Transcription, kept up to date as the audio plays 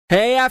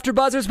Hey,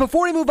 AfterBuzzers,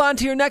 before we move on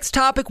to your next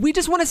topic, we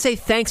just want to say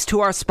thanks to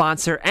our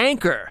sponsor,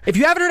 Anchor. If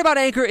you haven't heard about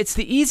Anchor, it's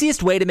the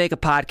easiest way to make a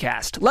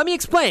podcast. Let me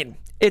explain.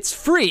 It's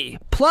free.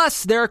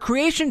 Plus, there are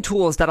creation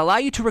tools that allow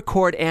you to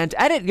record and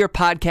edit your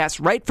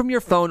podcast right from your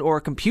phone or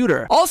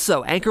computer.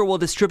 Also, Anchor will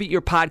distribute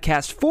your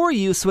podcast for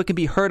you so it can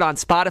be heard on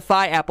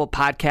Spotify, Apple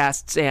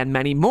Podcasts, and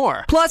many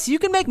more. Plus, you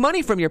can make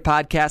money from your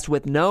podcast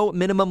with no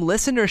minimum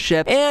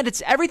listenership, and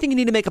it's everything you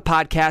need to make a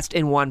podcast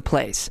in one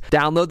place.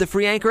 Download the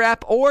free Anchor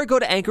app or go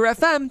to Anchor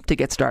FM to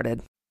get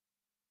started.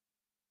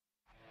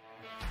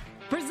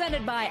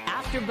 Presented by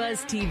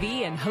AfterBuzz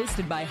TV and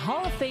hosted by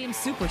Hall of Fame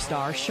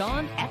superstar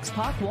Sean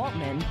X-Pac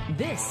Waltman,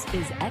 this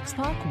is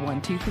X-Pac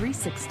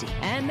 12360.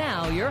 And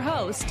now your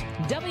host,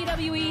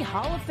 WWE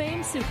Hall of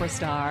Fame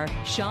superstar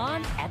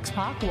Sean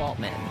X-Pac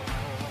Waltman.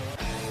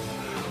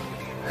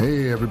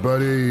 Hey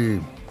everybody,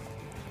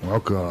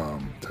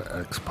 welcome to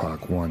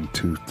X-Pac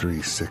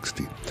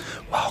 12360.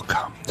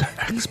 Welcome to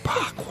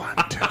X-Pac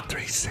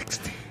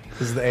 12360.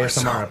 This is the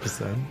ASMR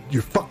episode.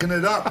 You're fucking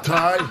it up,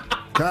 Ty.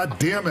 God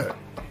damn it.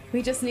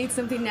 We just need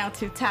something now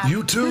to tap.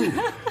 You too.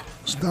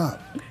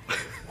 Stop.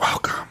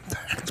 Welcome to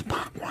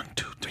X-Pac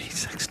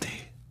 12360.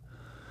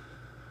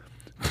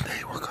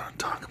 Today we're going to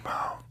talk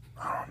about,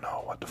 I don't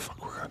know what the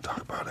fuck we're going to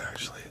talk about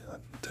actually.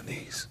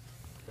 Denise,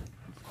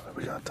 what are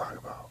we going to talk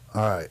about?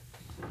 All right.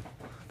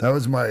 That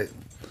was my,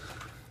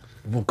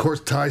 well, of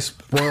course Ty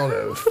spoiled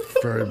it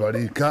for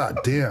everybody. God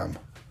damn.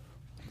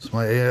 It's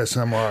my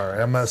ASMR,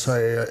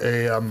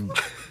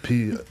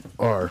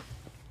 MSIAMPR.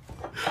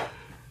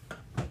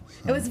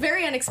 It was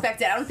very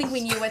unexpected. I don't think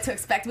we knew what to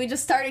expect. We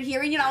just started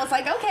hearing it. I was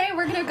like, okay,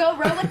 we're going to go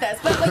roll with this.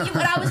 But what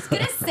I was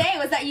going to say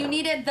was that you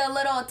needed the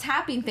little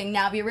tapping thing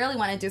now if you really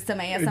want to do some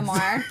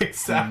ASMR.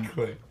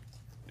 Exactly.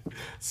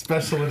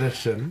 Special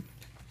edition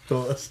for the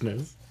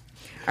listeners.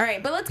 All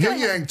right, but let's go Yin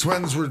ahead. Yang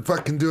twins were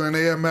fucking doing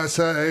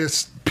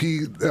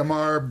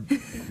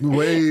AMSIASPMR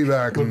way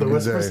back With in the the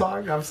whisper day.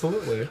 song?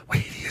 Absolutely.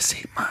 Wait till you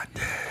see my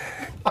dick.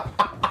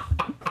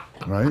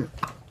 Right?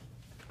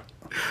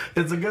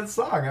 It's a good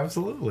song,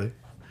 absolutely.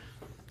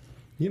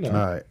 You know. All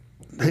right.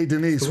 Hey,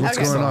 Denise, what's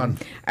Okay. going on?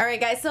 All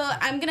right, guys, so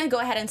I'm going to go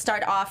ahead and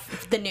start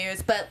off the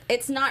news, but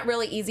it's not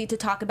really easy to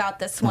talk about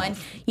this one,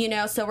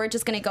 so we're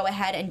just going to go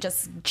ahead and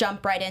just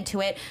jump right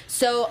into it.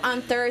 So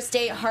on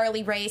Thursday,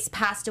 Harley Race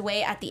passed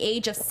away at the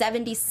age of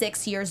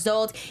 76 years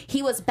old.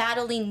 He was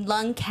battling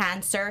lung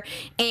cancer,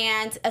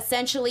 and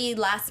essentially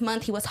last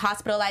month he was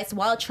hospitalized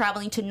while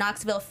traveling to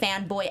Knoxville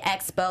Fanboy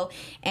Expo,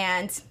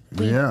 and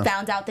we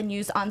found out the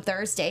news on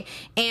Thursday.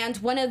 And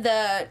one of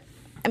the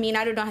I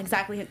don't know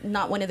exactly,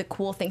 not one of the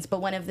cool things,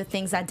 but one of the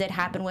things that did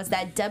happen was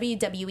that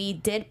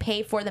WWE did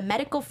pay for the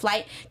medical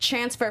flight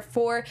transfer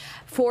for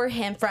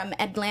him from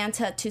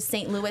Atlanta to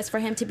St. Louis for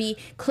him to be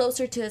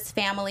closer to his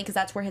family because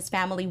that's where his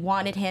family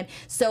wanted him.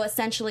 So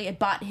essentially it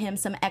bought him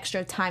some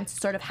extra time to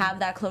sort of have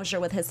that closure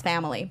with his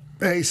family.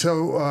 Hey,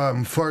 so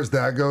as far as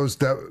that goes,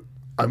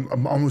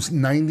 I'm almost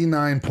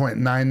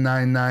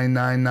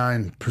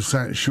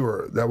 99.99999%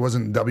 sure that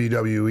wasn't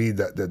WWE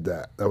that did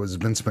that. That was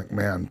Vince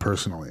McMahon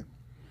personally.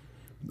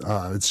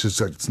 It's just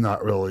that it's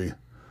not really,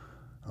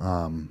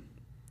 as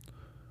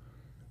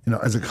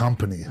a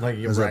company, Like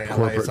you're as right, a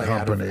corporate like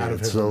company, out of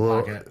it's his a own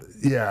little, pocket.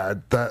 yeah.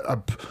 That I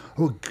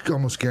will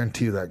almost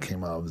guarantee you that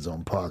came out of his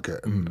own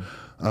pocket.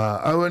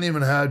 I wouldn't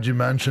even have you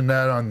mention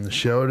that on the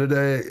show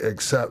today,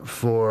 except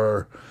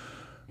for,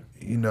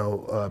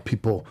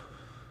 people.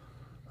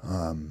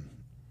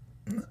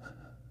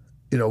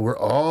 We're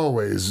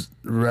always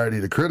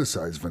ready to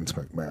criticize Vince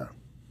McMahon,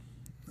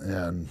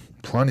 and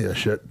plenty of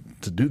shit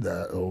to do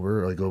that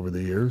over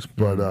the years.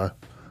 But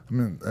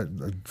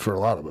for a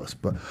lot of us,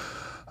 but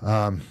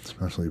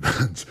especially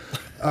Vince.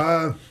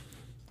 Love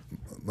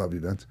you,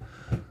 Vince.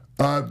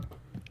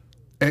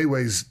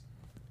 Anyways,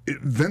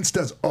 Vince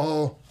does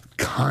all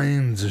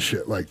kinds of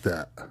shit like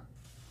that.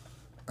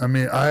 I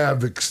mean, I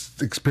have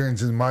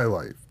experiences in my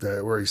life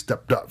where he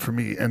stepped up for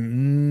me,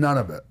 and none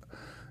of it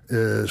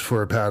is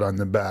for a pat on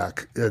the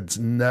back. It's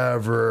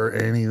never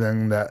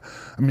anything that,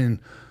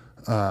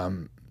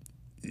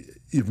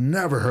 you've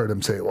never heard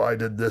him say, well, I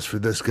did this for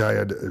this guy.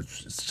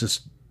 It's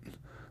just,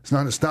 it's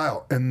not his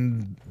style.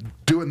 And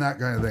doing that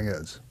kind of thing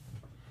is.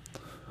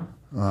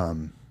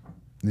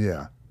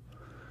 Yeah.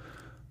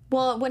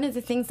 Well, one of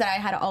the things that I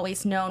had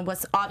always known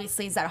was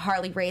obviously is that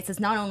Harley Race is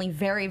not only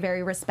very,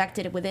 very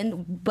respected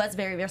within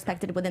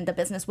the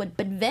business, but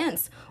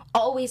Vince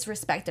always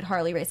respected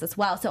Harley Race as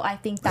well. So I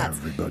think that's,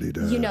 everybody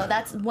does.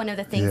 That's one of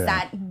the things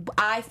that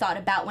I thought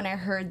about when I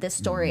heard this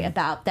story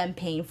about them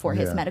paying for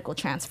his medical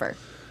transfer.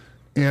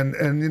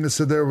 And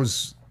so there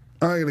was,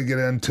 I'm not going to get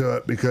into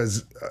it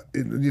because,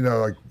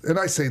 and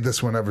I say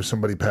this whenever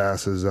somebody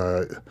passes,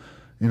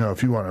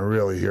 if you want to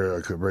really hear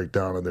a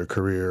breakdown of their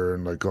career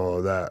and all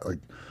of that,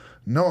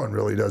 no one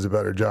really does a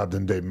better job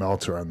than Dave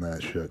Meltzer on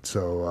that shit.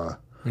 So,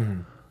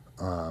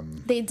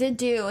 He did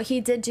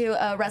do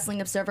a Wrestling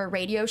Observer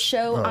radio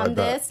show on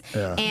this,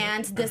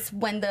 and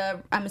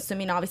I'm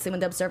assuming obviously when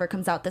the Observer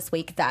comes out this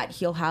week that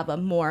he'll have a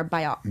more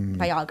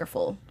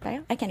biographical.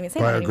 I can't even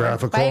say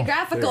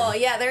biographical.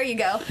 Yeah, there you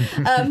go.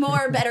 A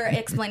more better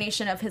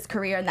explanation of his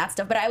career and that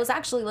stuff. But I was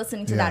actually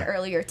listening to that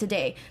earlier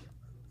today.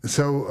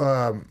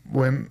 So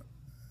when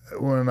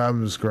I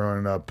was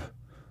growing up,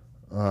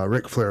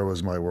 Ric Flair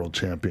was my world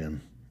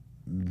champion,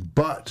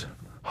 but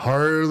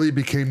Harley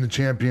became the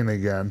champion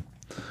again.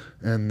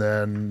 And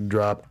then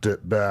dropped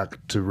it back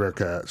to Rick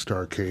at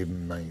Starrcade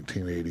in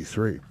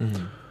 1983,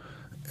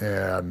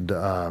 and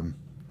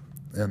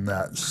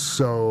that's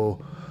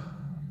so.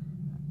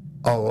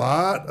 A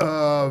lot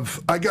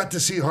of I got to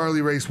see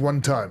Harley race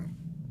one time,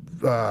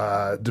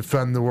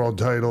 defend the world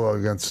title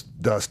against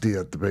Dusty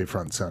at the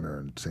Bayfront Center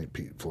in St.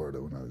 Pete,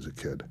 Florida, when I was a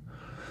kid,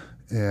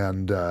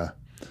 and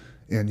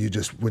you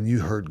just when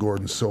you heard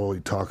Gordon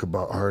Solie talk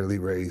about Harley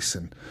race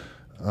and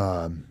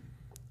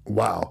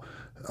wow.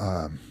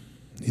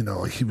 You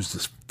know, he was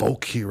this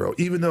folk hero,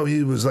 even though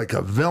he was like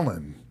a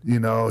villain. You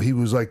know, he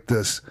was like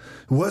this.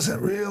 It wasn't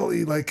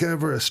really like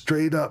ever a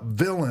straight up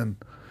villain.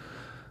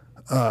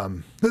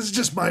 This is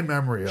just my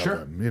memory of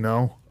him, you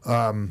know.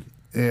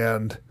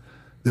 And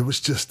there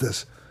was just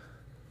this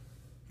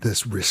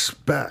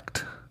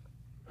respect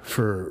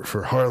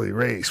for Harley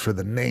Race, for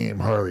the name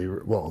Harley.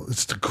 Well,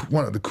 it's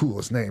one of the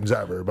coolest names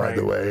ever, by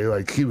the way.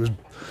 Like he was,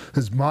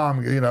 his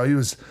mom, you know, he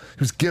was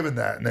given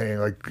that name.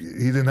 Like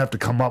he didn't have to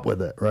come up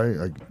with it, right?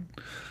 Like.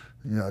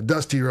 You know,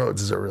 Dusty Rhodes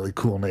is a really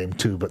cool name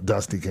too, but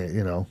Dusty can't,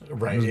 you know.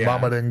 His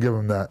mama didn't give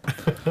him that.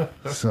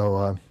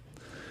 So,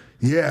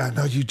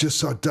 you just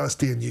saw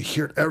Dusty and you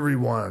hear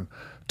everyone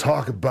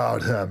talk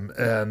about him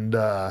and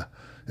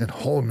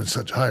hold him in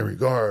such high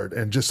regard.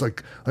 And just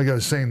like I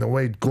was saying, the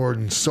way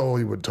Gordon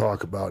Solie would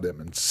talk about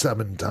him, and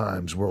 7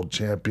 times world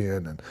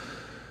champion,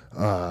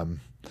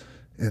 and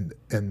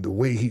the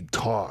way he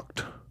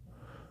talked.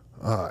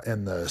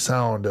 And the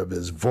sound of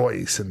his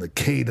voice and the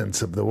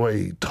cadence of the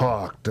way he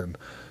talked, and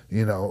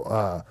you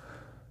know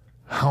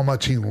how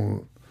much he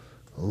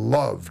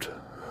loved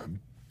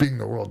being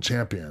the world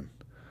champion.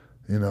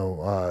 You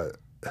know,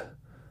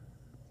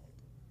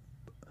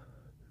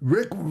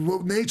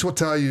 Nate will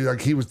tell you like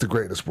he was the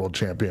greatest world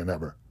champion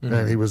ever,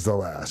 and he was the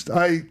last.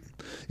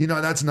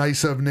 That's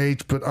nice of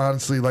Nate, but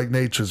honestly, like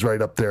Nate was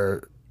right up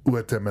there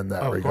with him in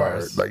that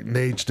regard. Course. Like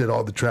Nate did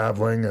all the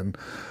traveling and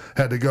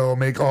had to go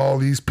make all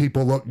these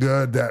people look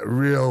good that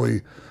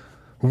really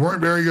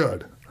weren't very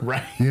good.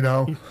 Right. You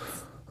know?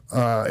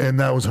 And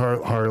that was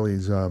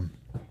Harley's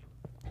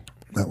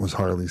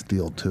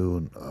deal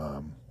too.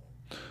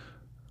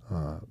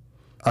 And,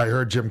 I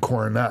heard Jim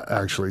Cornette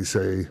actually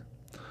say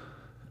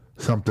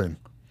something.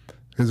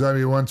 Because I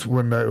mean, once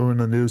when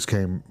the news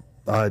came,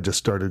 I just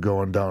started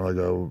going down like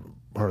a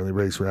Harley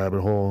Race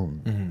rabbit hole,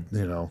 and,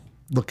 you know,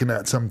 looking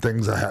at some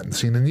things I hadn't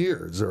seen in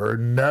years or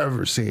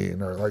never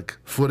seen, or like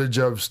footage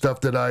of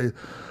stuff that I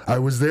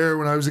was there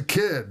when I was a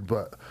kid.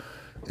 But,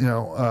 you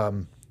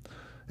know,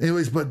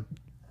 anyways, but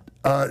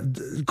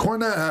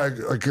Cornette had,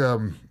 like,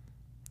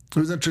 it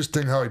was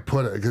interesting how he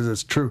put it, because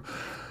it's true.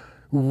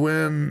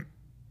 When,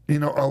 you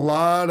know, a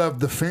lot of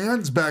the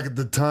fans back at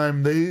the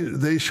time,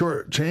 they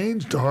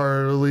shortchanged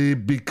Harley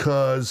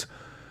because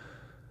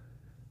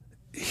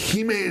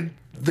he made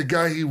the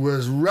guy he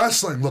was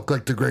wrestling look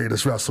like the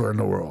greatest wrestler in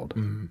the world.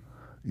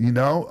 You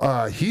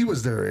know, he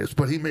was the greatest,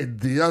 but he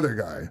made the other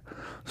guy.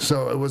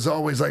 So it was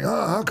always like,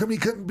 oh, how come he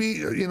couldn't be,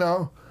 you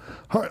know?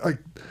 Like,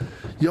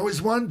 you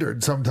always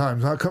wondered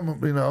sometimes, how come,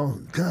 you know,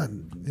 God,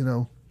 you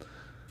know.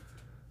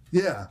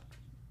 Yeah.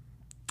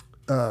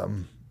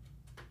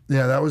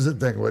 Yeah, that was the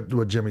thing,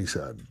 what Jimmy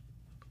said.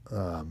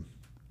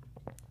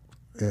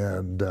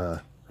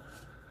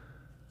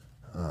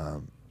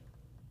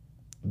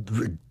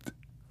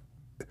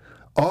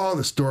 All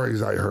the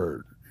stories I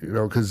heard, you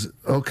know, because,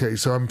 okay,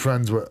 so I'm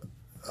friends with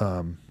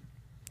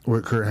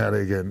Kurt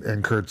Hennig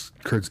and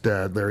Kurt's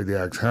dad, Larry the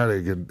Axe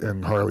Hennig,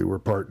 and Harley were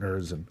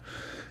partners, and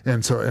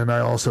I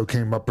also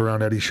came up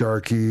around Eddie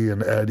Sharkey,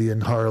 and Eddie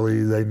and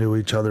Harley, they knew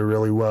each other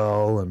really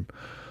well, and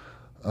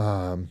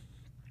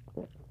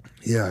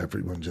yeah,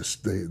 everyone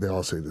just they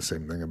all say the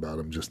same thing about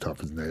him, just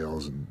tough as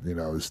nails, and you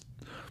know,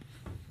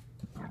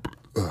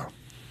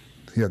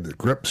 he had the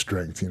grip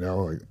strength, you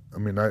know. Like, I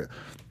mean, there's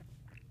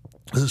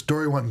a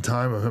story one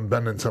time of him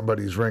bending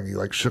somebody's ring. He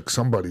like shook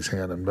somebody's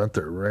hand and bent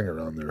their ring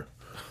around their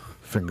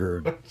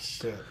finger.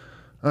 Shit.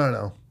 I don't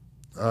know.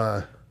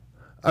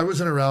 I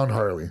wasn't around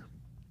Harley.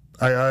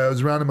 I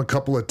was around him a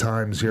couple of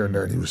times here and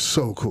there, and he was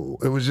so cool.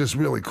 It was just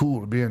really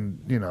cool to be in,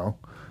 you know,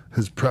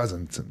 his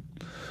presence. And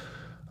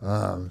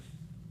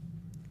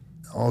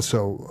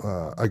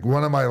also, like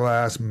one of my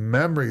last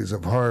memories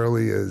of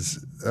Harley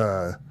is,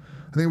 I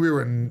think we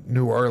were in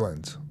New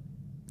Orleans.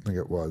 I think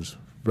it was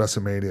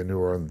WrestleMania, New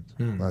Orleans,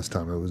 last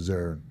time I was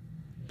there.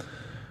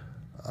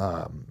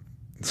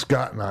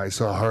 Scott and I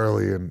saw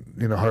Harley, and,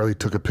 you know, Harley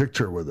took a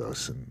picture with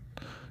us, and,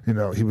 you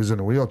know, he was in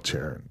a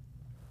wheelchair.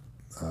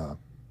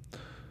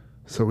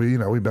 So we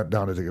bent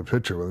down to take a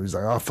picture with him. He's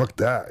like, oh, fuck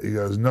that. He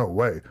goes, no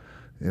way.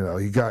 You know,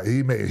 he got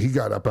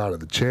up out of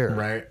the chair.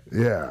 Right.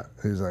 Yeah.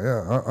 He's like,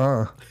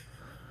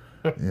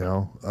 you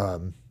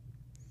know,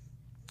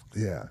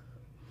 yeah.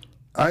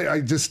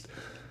 I just.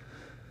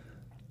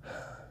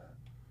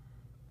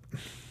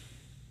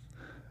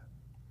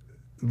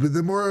 But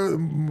the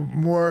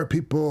more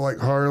people like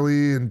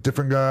Harley and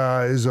different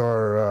guys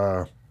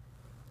are,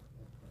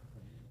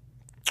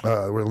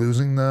 we're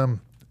losing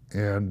them,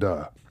 and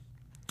I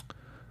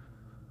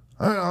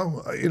don't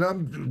know. You know,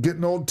 I'm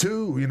getting old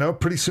too. You know,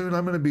 pretty soon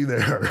I'm going to be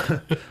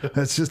there.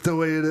 That's just the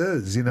way it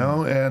is. You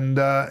know, and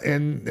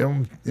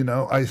you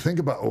know, I think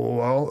about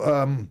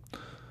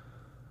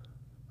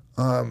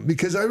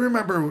because I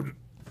remember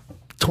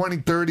 20,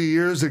 30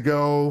 years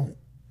ago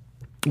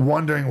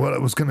wondering what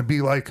it was going to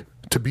be like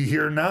to be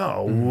here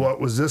now. What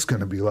was this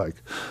going to be like?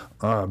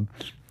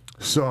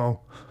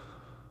 So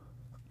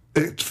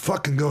it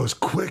fucking goes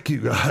quick,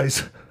 you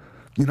guys.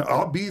 You know,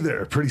 I'll be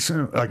there pretty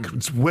soon. Like,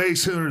 it's way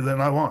sooner than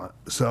I want.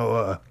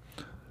 So,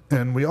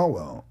 and we all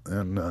will.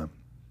 And I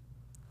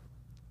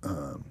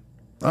don't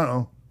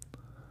know.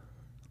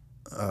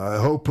 I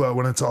hope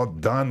when it's all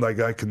done, like,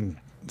 I can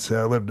say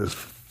I lived this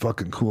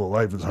fucking cool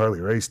life as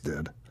Harley Race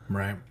did.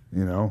 Right.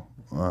 You know?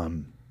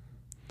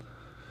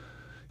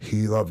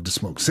 He loved to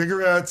smoke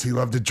cigarettes, he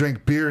loved to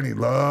drink beer, and he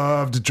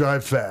loved to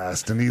drive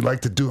fast, and he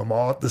liked to do them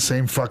all at the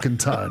same fucking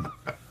time.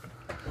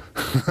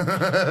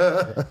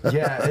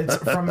 Yeah, it's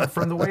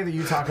from the way that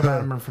you talk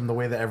about him and from the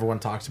way that everyone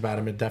talks about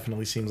him, it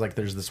definitely seems like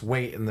there's this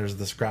weight and there's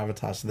this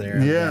gravitas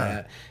there.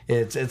 Yeah.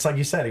 It's like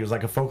you said, he was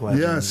like a folk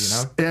legend,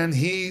 Yes, you know?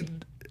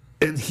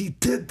 and he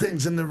did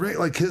things in the ring,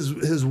 like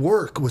his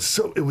work was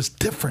it was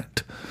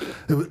different.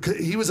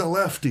 He was a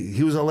lefty.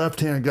 He was a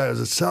left-handed guy. He was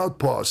a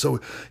southpaw. So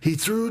he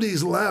threw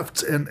these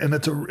lefts, and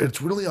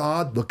it's really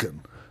odd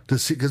looking to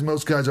see, because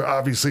most guys are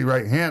obviously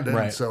right-handed.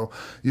 Right. So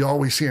you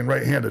always see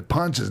right-handed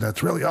punches, and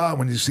that's really odd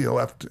when you see a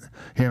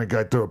left-handed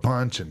guy throw a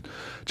punch. And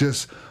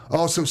just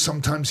also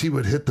sometimes he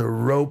would hit the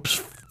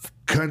ropes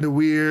kind of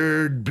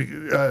weird,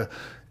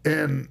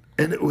 and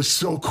it was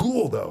so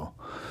cool though.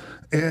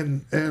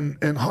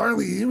 And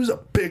Harley, he was a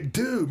big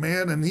dude,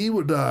 man, and he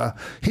would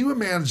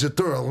manage to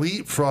throw a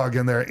leapfrog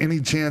in there any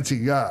chance he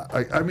got.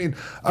 I mean,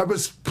 I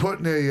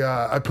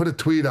put a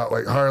tweet out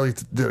like Harley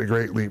did a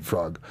great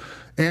leapfrog,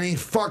 and he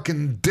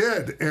fucking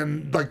did,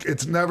 and like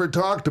it's never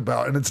talked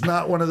about, and it's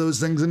not one of those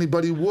things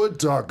anybody would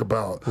talk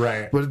about,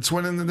 right? But it's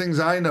one of the things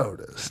I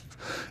noticed.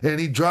 And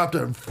he dropped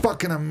a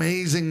fucking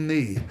amazing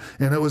knee,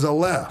 and it was a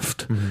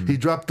left. Mm-hmm. He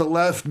dropped the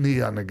left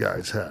knee on the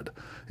guy's head.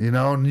 You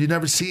know, and you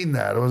never seen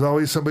that. It was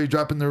always somebody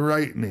dropping their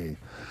right knee.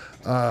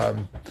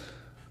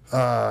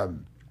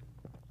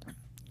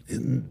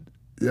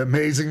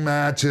 Amazing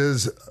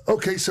matches.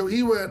 Okay, so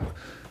he went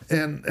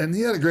and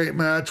he had a great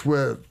match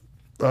with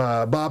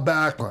Bob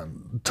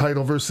Backlund,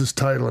 title versus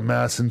title in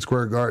Madison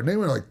Square Garden. They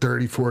were like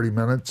 30, 40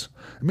 minutes.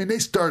 I mean, they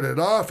started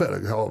off at a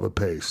hell of a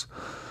pace.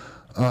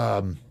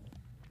 And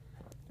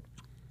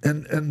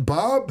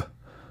Bob,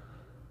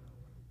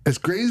 as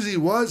crazy as he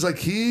was, like,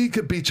 he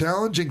could be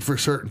challenging for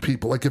certain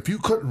people. Like, if you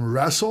couldn't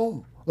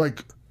wrestle,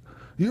 like,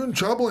 you're in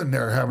trouble in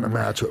there having a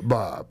match with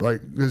Bob. Like,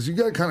 because you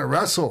got to kind of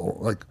wrestle.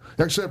 Like,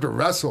 you actually have to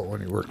wrestle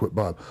when you work with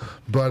Bob.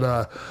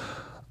 But,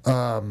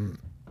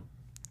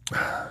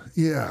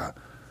 yeah.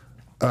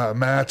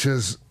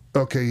 Matches.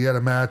 Okay, he had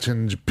a match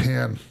in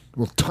Japan.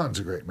 Well, tons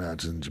of great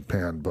matches in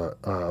Japan. But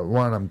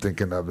one I'm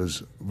thinking of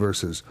is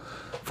versus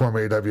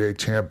former AWA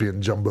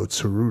champion Jumbo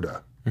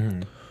Tsuruta.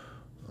 Mm-hmm.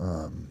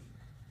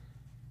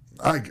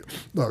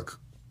 Look,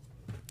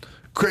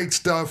 great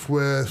stuff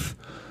with.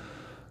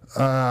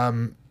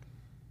 I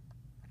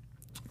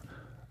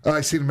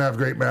seen him have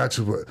great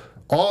matches with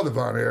all the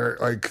Von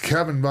Erich, like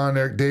Kevin Von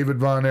Erich, David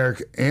Von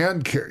Erich,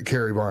 and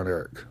Kerry Von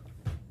Erich.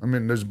 I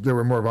mean, there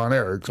were more Von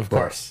Erichs, of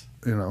course.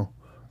 You know,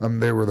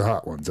 they were the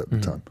hot ones at the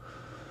time.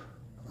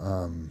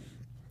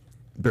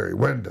 Barry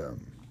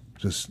Windham,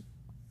 just,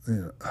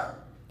 you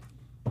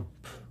know,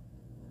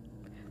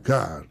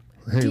 God.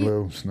 Hey,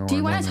 Lou. Do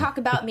you want to talk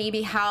about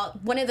maybe how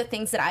one of the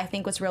things that I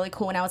think was really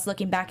cool when I was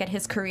looking back at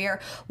his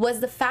career was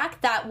the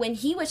fact that when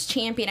he was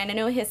champion, and I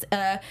know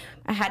I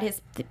had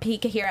his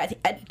peak here,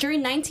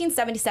 during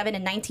 1977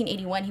 and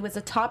 1981, he was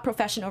a top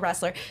professional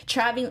wrestler,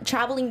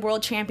 traveling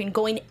world champion,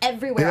 going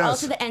everywhere, all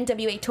to the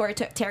NWA tour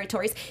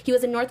territories. He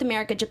was in North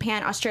America,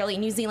 Japan, Australia,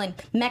 New Zealand,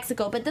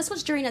 Mexico. But this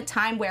was during a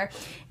time where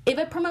if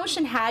a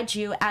promotion had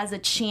you as a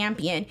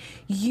champion,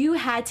 you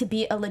had to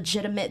be a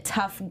legitimate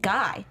tough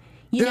guy.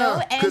 You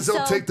know, because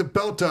they'll take the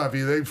belt off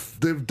you.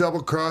 They've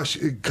double crossed,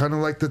 kind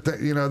of like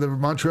the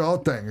Montreal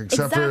thing.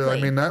 Except for,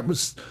 I mean, that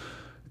was,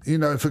 you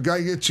know, if a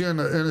guy gets you in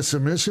a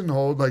submission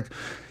hold, like,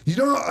 you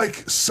know,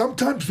 like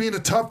sometimes being a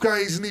tough guy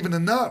isn't even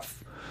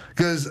enough,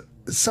 because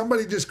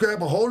somebody just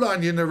grab a hold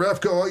on you and the ref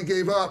go, "Oh, you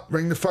gave up.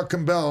 Ring the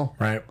fucking bell."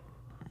 Right.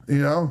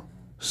 You know,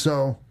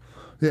 so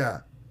yeah.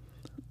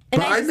 But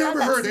I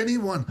never heard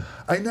anyone.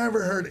 I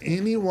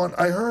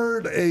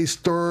heard a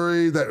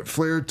story that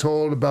Flair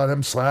told about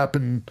him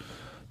slapping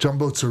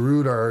Jumbo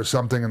Tsuruta or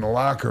something in the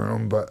locker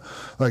room, but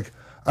like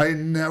I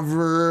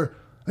never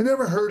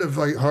heard of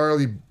like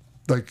Harley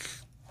like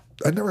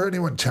I never heard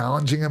anyone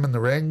challenging him in the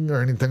ring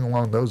or anything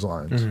along those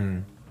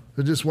lines.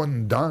 It just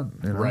wasn't done.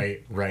 You know?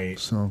 Right.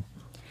 So.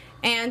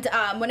 And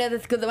one of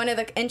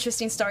the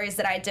interesting stories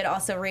that I did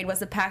also read was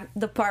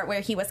the part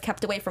where he was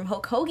kept away from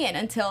Hulk Hogan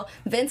until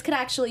Vince could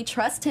actually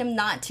trust him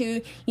not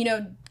to,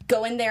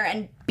 go in there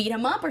and beat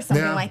him up or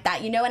something like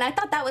that, And I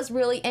thought that was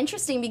really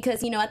interesting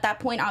because, at that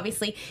point,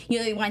 obviously,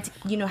 they wanted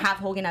to, have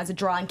Hogan as a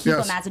draw and keep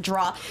him as a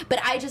draw. But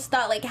I just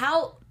thought, like,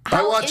 how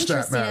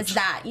interesting is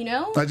that,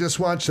 I just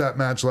watched that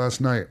match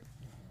last night.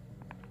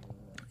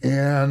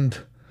 And,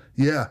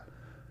 yeah.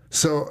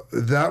 So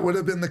that would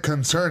have been the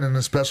concern, and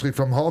especially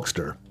from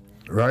Hulkster,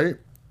 right?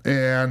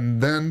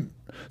 And then,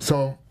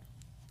 so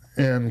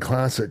in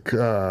classic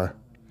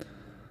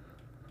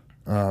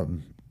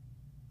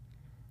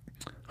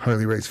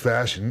Harley Race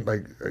fashion,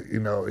 like,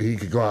 he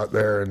could go out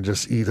there and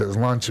just eat his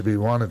lunch if he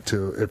wanted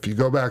to. If you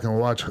go back and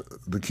watch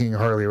the King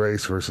Harley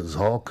Race versus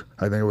Hulk,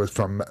 I think it was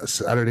from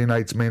Saturday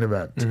night's main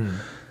event.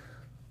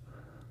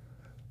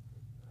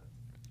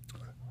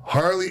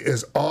 Harley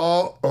is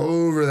all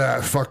over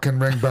that fucking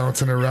ring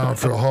bouncing around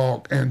for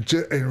Hulk and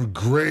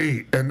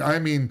great. And I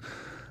mean,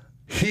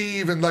 he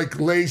even like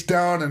lays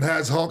down and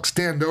has Hulk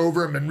stand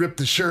over him and rip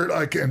the shirt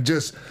and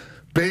just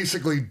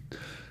basically,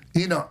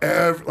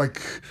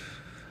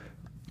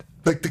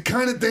 like the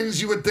kind of things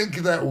you would think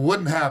that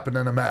wouldn't happen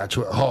in a match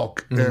with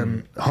Hulk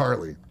and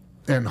Harley.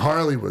 And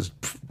Harley was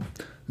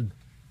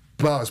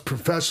about as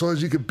professional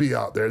as you could be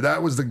out there.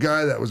 That was the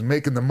guy that was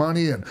making the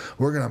money, and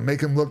we're going to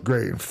make him look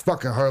great. And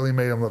fucking Harley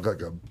made him look like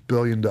 $1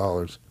 billion.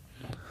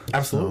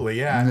 Absolutely,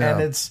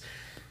 yeah.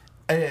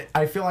 And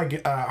I feel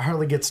like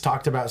Harley gets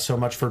talked about so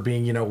much for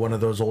being, one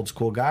of those old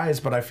school guys,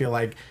 but I feel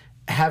like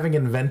having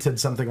invented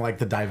something like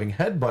the diving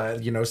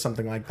headbutt,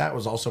 something like that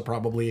was also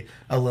probably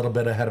a little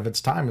bit ahead of its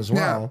time as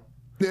well.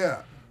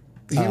 Yeah.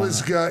 He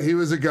was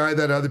a guy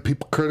that other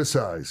people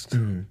criticized.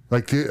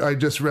 Like I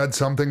just read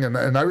something, and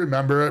I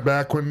remember it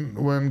back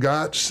when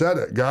Gotch said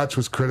it. Gotch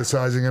was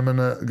criticizing him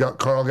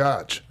Carl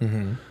Gotch,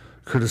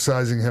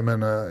 criticizing him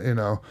in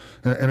an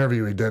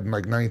interview he did in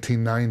like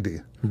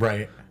 1990.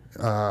 Right.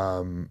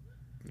 Like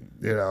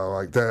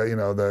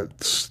that.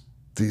 That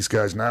these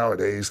guys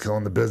nowadays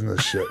killing the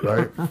business shit,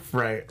 right?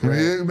 Right. Can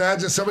you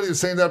imagine somebody was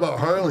saying that about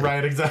Harley?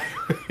 Right.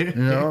 Exactly.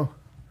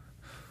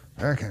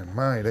 Back in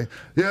my day.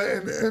 Yeah,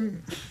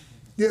 and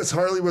yes,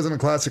 Harley wasn't a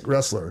classic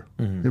wrestler.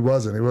 He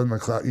wasn't. He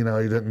wasn't he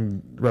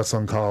didn't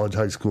wrestle in college,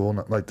 high school,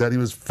 not like that. He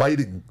was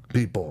fighting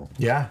people.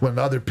 Yeah. When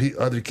other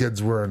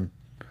kids were in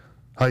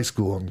high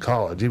school and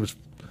college, he was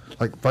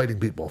like fighting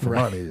people for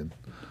money, and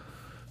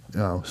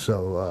yeah.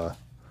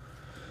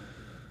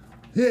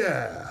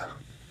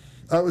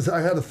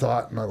 I had a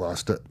thought and I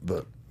lost it,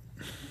 but.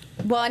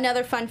 Well,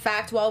 another fun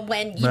fact. Well,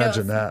 when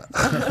imagine that.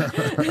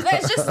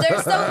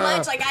 there's so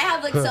much. Like I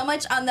have like so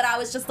much that I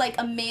was just like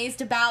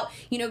amazed about.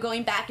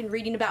 Going back and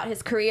reading about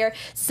his career.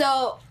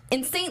 So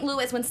in St.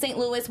 Louis, when St.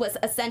 Louis was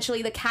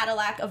essentially the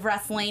Cadillac of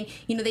wrestling,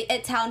 the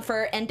it town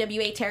for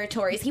NWA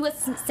territories, he was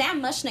Sam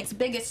Mushnick's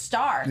biggest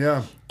star.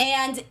 Yeah.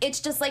 And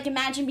it's just like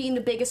imagine being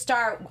the biggest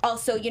star.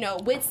 Also,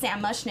 with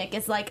Sam Mushnick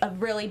is like a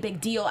really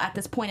big deal at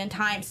this point in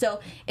time.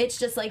 So it's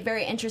just like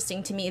very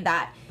interesting to me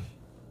that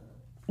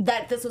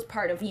this was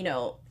part of,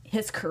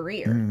 his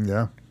career.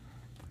 Yeah.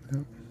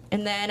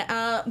 And then,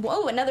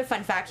 another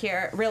fun fact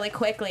here, really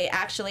quickly,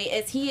 actually,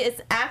 is he was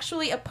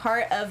a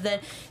part of the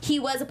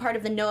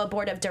NOAH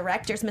board of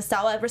directors.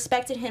 Misawa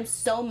respected him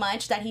so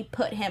much that he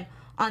put him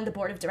on the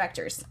board of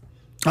directors.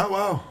 Oh,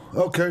 wow.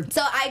 Okay.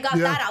 So I got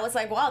that. I was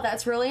like, wow,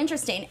 that's really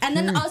interesting. And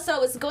then also I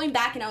was going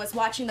back and I was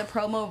watching the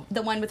promo,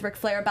 the one with Ric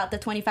Flair about the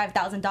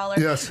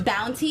 $25,000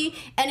 bounty.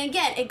 And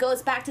again, it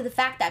goes back to the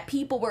fact that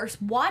people were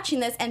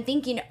watching this and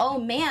thinking, oh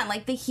man,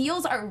 like the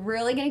heels are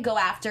really going to go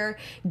after,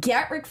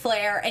 get Ric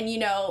Flair and,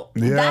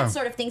 that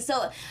sort of thing.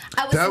 So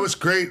that was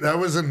great. That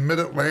was in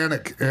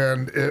Mid-Atlantic,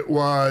 and it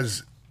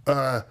was,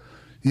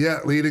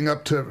 leading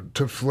up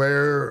to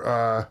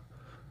Flair,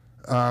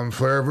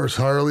 Flair versus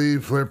Harley,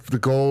 Flair for the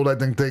gold, I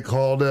think they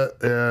called it,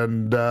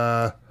 and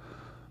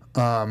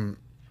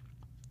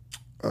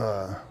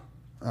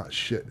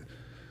shit.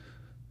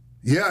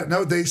 Yeah,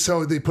 no,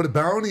 they put a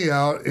bounty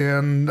out,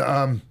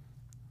 and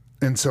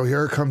so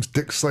here comes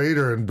Dick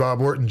Slater and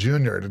Bob Orton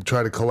Jr. to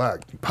try to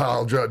collect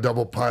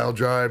double pile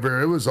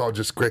driver. It was all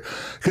just great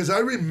because I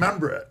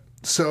remember it.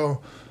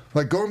 So,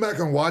 like going back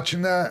and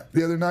watching that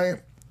the other night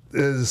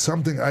is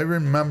something I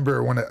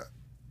remember when it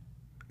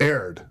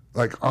aired.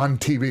 Like on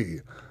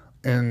TV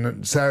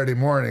and Saturday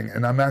morning,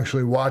 and I'm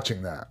actually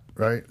watching that,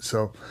 right?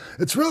 So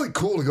it's really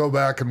cool to go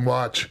back and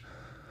watch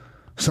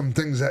some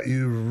things that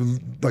you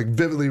like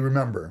vividly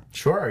remember.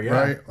 Sure, yeah.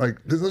 Right? Like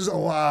there's a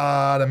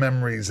lot of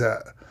memories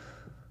that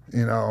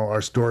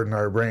are stored in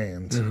our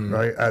brains,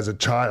 right? As a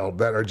child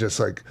that are just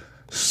like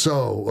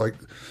so like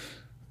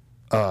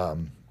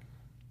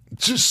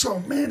just so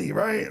many,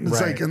 right?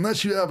 It's like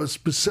unless you have a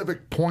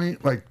specific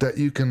point like that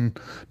you can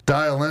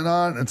dial in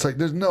on, it's like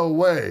there's no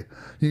way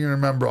you can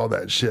remember all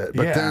that shit.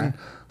 But then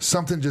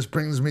something just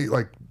brings me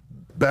like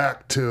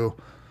back to,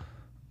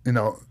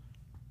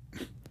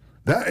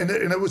 and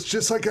it was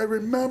just like I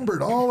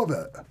remembered all of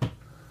it.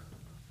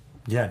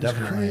 Yeah,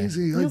 definitely.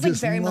 Crazy. He I was like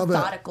just very love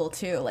methodical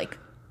too, like,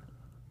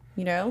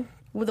 you know,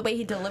 with the way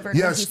he delivered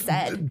what he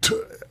said.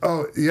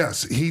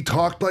 Yes, he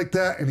talked like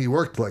that and he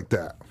worked like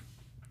that.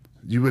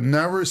 You would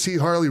never see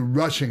Harley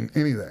rushing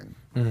anything.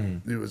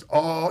 It was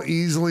all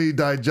easily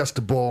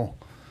digestible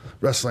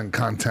wrestling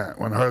content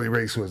when Harley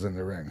Race was in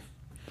the ring.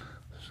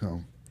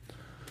 So,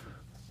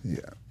 yeah.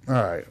 All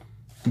right.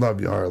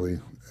 Love you, Harley.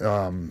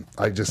 I'm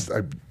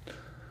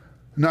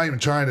not even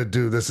trying to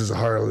do this as a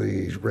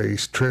Harley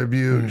Race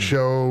tribute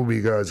show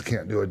because I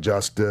can't do it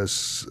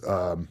justice.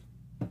 I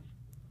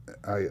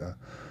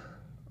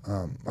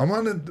want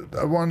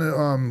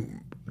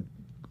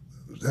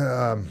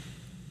to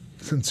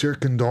sincere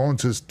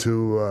condolences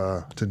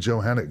to Joe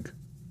Hennig.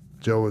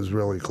 Joe was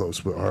really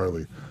close with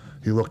Harley.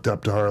 He looked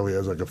up to Harley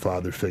as like a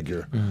father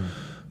figure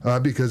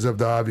because of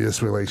the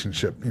obvious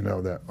relationship,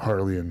 that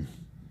Harley and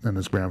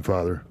his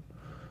grandfather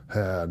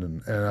had,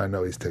 and I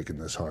know he's taken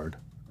this hard.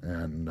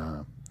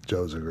 And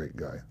Joe's a great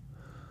guy.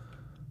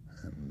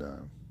 And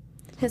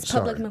his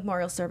public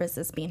memorial service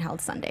is being held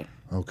Sunday.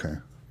 Okay.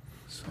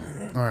 So,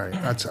 all right.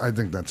 I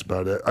think that's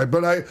about it.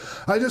 But I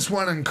just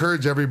want to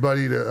encourage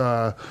everybody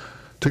to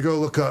go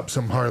look up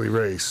some Harley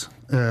Race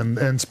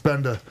and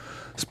spend a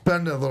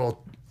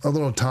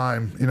little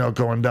time,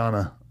 going down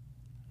a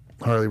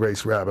Harley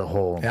Race rabbit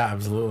hole. Yeah,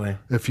 absolutely.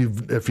 If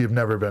you've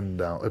never been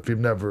down, if you're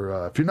not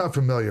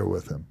familiar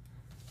with him,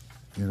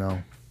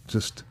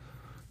 there's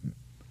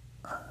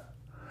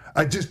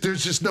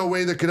just no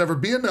way there could ever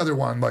be another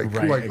one like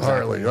exactly.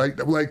 Harley.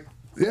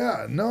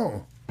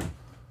 No.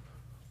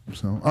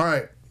 So, all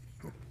right.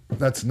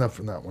 That's enough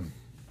from that one.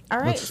 All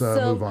right, let's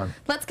so move on.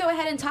 Let's go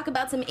ahead and talk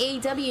about some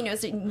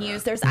AEW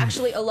news. There's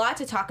actually a lot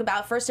to talk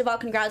about. First of all,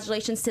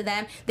 congratulations to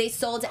them. They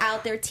sold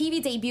out their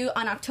TV debut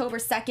on October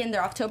 2nd,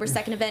 their October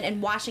 2nd event in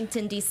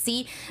Washington,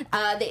 D.C.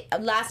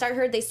 Last I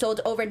heard, they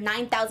sold over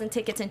 9,000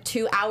 tickets in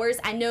 2 hours.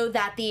 I know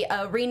that the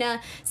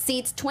arena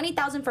seats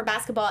 20,000 for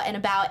basketball and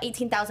about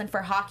 18,000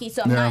 for hockey,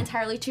 so I'm not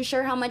entirely too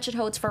sure how much it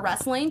holds for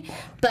wrestling,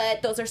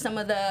 but those are some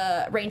of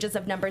the ranges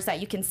of numbers that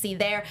you can see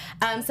there.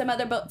 Some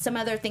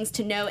other things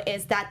to note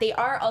is that they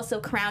are also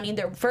crowning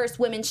their first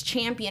women's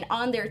champion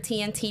on their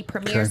TNT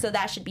premiere, so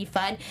that should be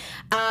fun.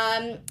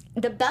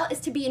 The belt is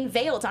to be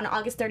unveiled on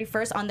August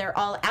 31st on their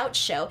All Out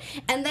show.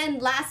 And then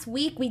last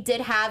week we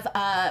had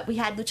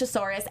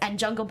Luchasaurus and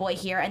Jungle Boy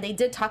here, and they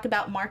did talk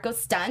about Marco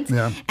Stunt.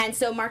 Yeah. And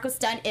so Marco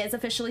Stunt is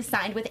officially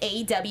signed with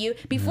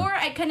AEW. Before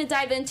I kind of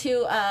dive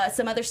into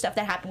some other stuff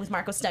that happened with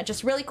Marco Stunt,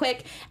 just really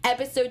quick,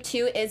 episode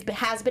 2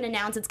 has been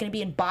announced. It's going to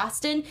be in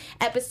Boston.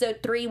 Episode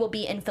 3 will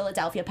be in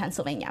Philadelphia,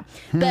 Pennsylvania.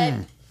 But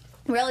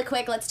really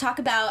quick, let's talk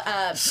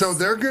about... So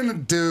they're going to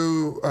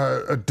do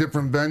a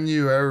different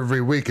venue every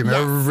week, and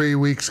every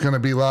week's going to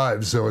be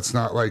live, so it's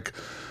not like,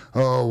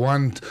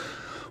 one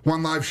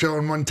live show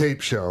and one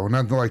tape show,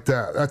 nothing like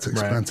that. That's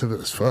expensive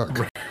as fuck.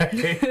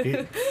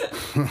 Right.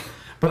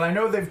 But I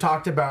know they've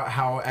talked about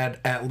how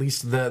at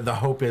least the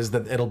hope is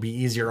that it'll be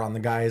easier on the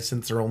guys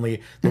since they're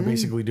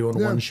basically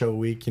doing one show a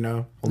week,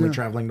 only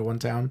traveling to one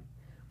town.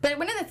 But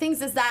one of the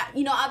things is that,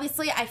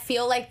 obviously I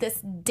feel like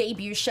this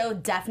debut show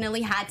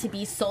definitely had to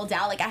be sold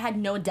out. Like, I had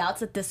no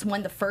doubts that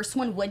the first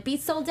one would be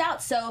sold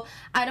out. So,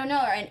 I don't know,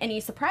 are any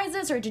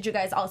surprises, or did you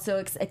guys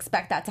also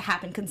expect that to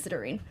happen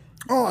considering?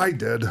 Oh, I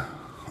did.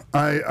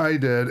 I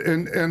did.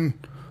 And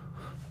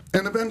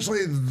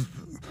eventually I'm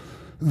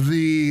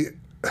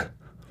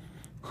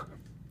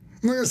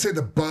not going to say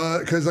the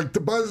buzz, because the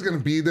buzz is going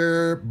to be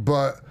there,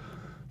 but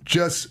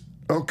just,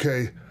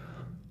 the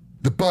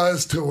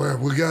buzz to where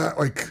we got,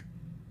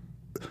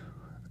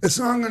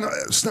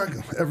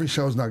 every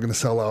show's not gonna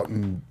sell out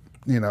in,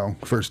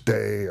 first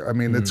day. I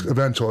mean,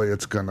 eventually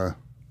it's gonna,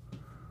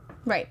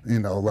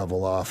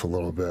 level off a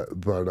little bit.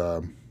 But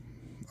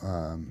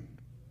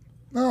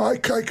no, I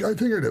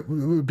figured it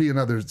would be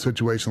another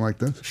situation like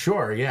this.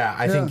 Sure, yeah.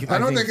 I don't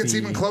think it's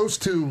even close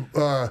to.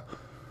 I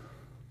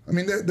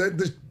mean,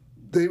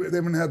 they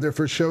haven't had their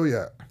first show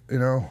yet.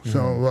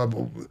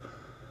 So.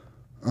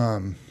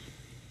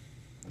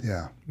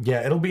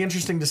 Yeah, it'll be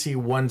interesting to see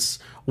once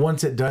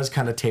it does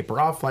kind of taper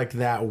off like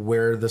that,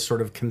 where the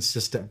sort of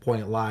consistent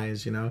point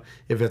lies,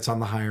 if it's on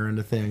the higher end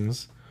of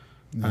things.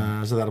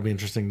 So that'll be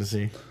interesting to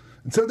see.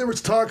 And so there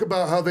was talk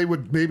about how they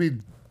would maybe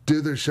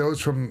do their shows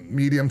from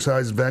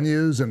medium-sized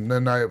venues, and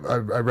then I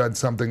read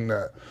something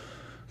that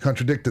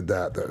contradicted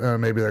that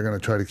maybe they're going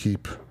to try to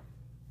keep.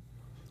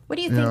 What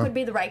do you think would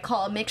be the right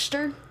call? A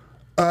mixture?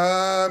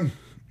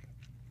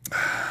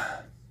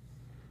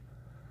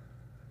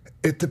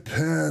 It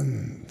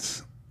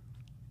depends.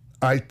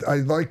 I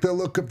like the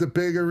look of the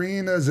big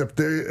arenas if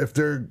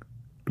they're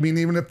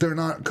even if they're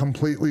not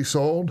completely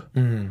sold.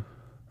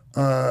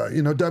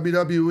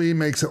 WWE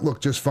makes it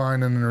look just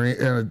fine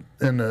in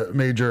a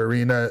major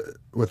arena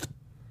with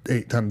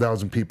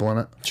 10,000 people in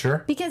it.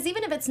 Sure. Because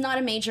even if it's not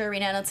a major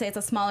arena, let's say it's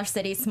a smaller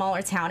city,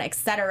 smaller town,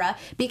 etc.,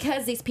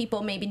 because these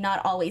people maybe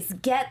not always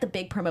get the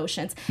big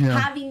promotions,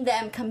 having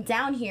them come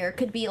down here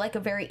could be like a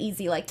very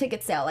easy like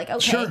ticket sale. Like,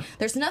 okay,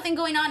 there's nothing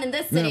going on in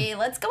this city.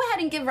 Let's go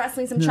ahead and give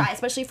wrestling some try,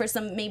 especially for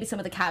some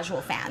of the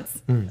casual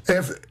fans.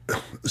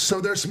 So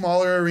there's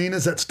smaller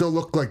arenas that still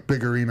look like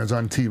big arenas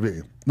on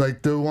TV.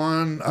 Like the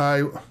one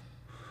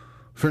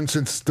for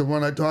instance, the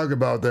one I talk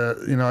about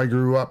that, I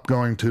grew up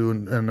going to,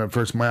 and the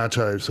first match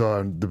I saw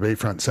in the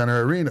Bayfront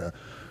Center Arena,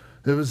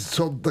 it was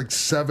sold like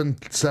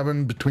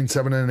between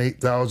 7,000 and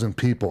 8,000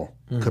 people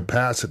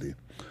capacity,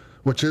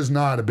 which is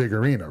not a big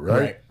arena,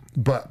 right?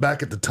 But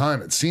back at the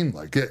time, it seemed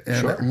like it,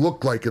 and it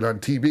looked like it on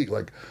TV.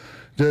 Like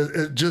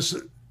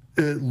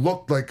it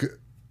looked like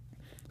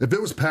if it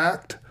was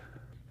packed,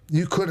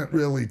 you couldn't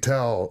really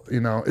tell.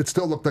 It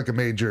still looked like a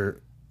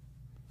major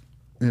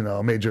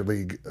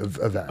league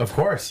event. Of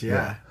course,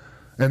 yeah.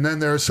 And then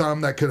there are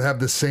some that could have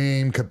the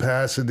same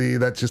capacity.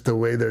 That's just the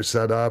way they're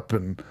set up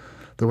and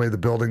the way the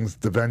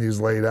venue's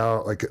laid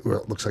out. Like it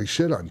looks like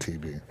shit on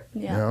TV.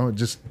 Yeah. It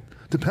just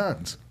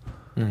depends.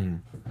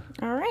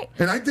 All right.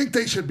 And I think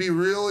they should be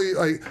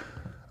really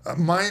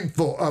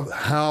mindful of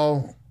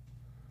how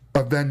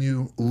a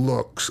venue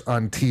looks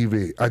on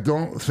TV. I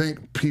don't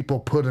think people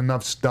put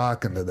enough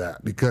stock into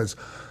that because,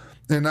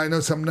 and I know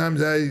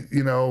sometimes I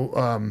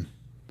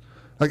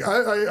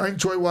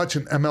enjoy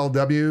watching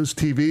MLW's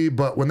TV,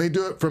 but when they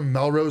do it from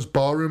Melrose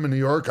Ballroom in New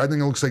York, I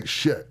think it looks like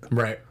shit.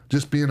 Right.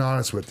 Just being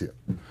honest with you.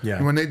 Yeah.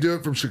 And when they do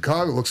it from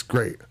Chicago, it looks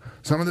great.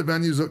 Some of the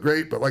venues look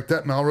great, but like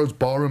that Melrose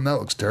Ballroom, that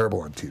looks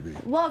terrible on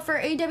TV. Well, for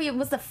AEW, it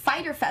was the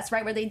Fighter Fest,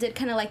 right, where they did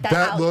kind of like that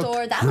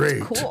outdoor. That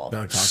great. looked cool.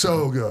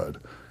 So good.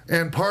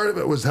 And part of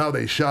it was how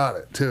they shot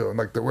it, too, and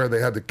like where they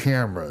had the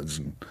cameras.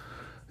 And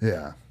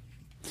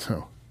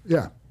So,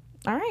 yeah.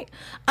 All right.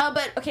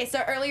 But, okay,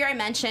 so earlier I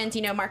mentioned,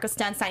 Marco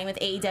Stunt signing with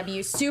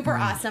AEW. Super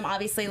awesome.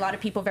 Obviously, a lot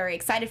of people very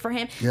excited for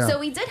him. Yeah. So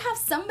we did have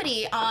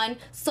somebody on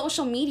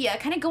social media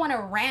kind of go on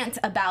a rant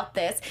about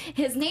this.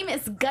 His name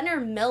is Gunnar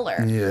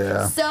Miller.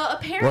 Yeah. So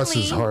apparently, bless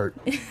his heart.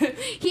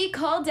 He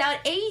called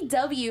out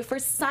AEW for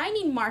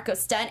signing Marco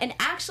Stunt and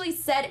actually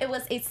said it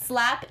was a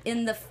slap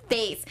in the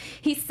face.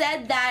 He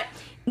said that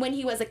when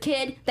he was a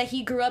kid, that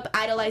he grew up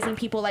idolizing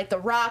people like The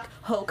Rock,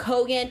 Hulk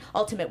Hogan,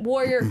 Ultimate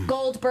Warrior,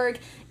 Goldberg.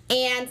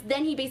 And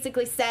then he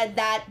basically said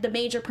that the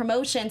major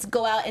promotions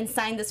go out and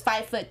sign this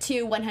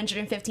 5'2",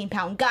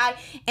 115-pound guy,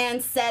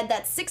 and said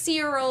that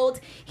 60-year-old,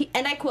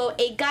 and I quote,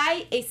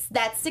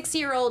 that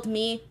 60-year-old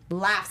me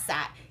laughs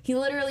at. He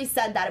literally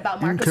said that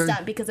about Marco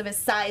Stunt because of his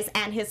size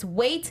and his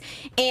weight.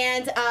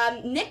 And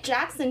Nick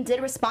Jackson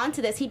did respond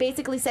to this. He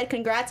basically said,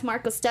 "Congrats,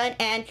 Marco Stunt,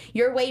 and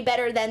you're way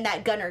better than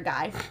that Gunner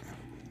guy."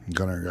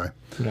 Gunner guy.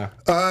 Yeah.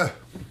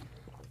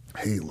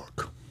 Hey,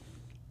 look.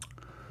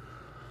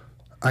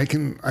 I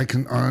can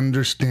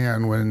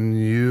understand when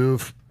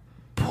you've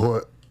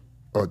put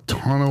a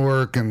ton of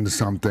work into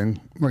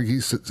something like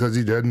he says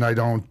he did, and I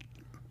don't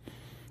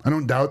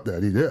doubt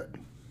that he did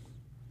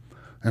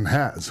and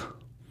has,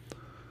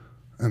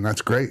 and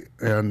that's great.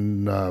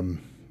 And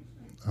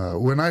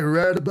when I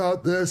read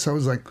about this, I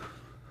was like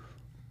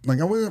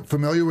I wasn't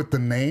familiar with the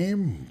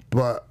name,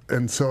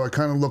 and so I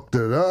kind of looked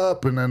it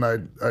up, and then I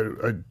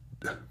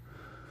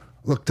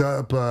looked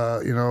up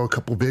a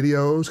couple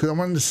videos because I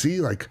wanted to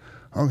see like.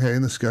 Okay,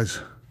 this guy's,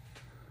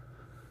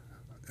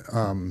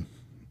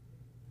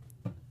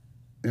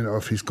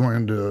 if he's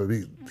going to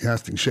be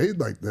casting shade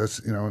like this,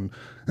 and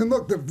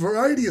look, the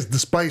variety is the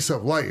spice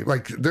of life.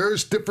 Like,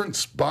 there's different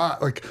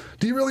spot. Like,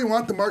 do you really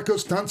want the Marco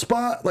Stunt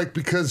spot? Like,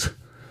 because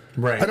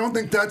I don't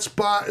think that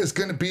spot is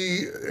going to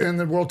be in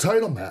the world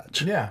title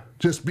match. Yeah.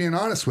 Just being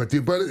honest with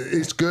you. But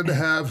it's good to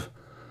have,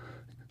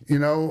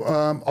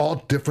 all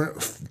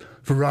different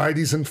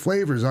varieties and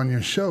flavors on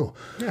your show.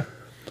 Yeah.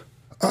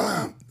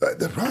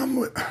 The problem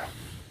with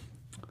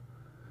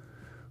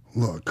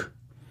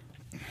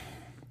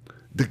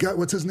the guy,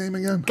 what's his name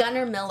again?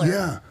 Gunnar Miller.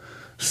 Yeah.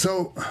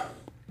 So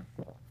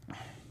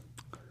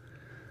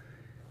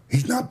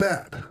he's not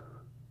bad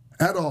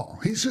at all.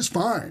 He's just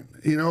fine,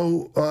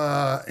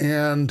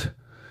 and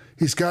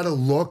he's got a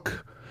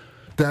look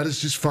that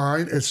is just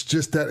fine. It's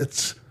just that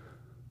it's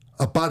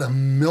about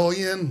 1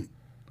 million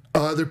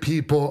other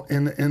people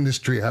in the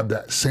industry have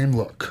that same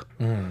look.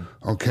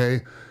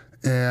 Okay?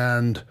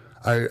 And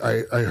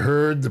I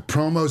heard the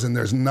promos, and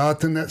there's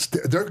nothing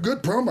they're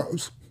good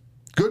promos,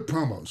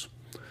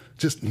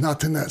 just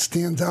nothing that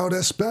stands out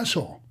as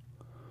special.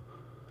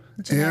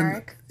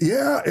 Generic. And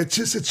yeah, it's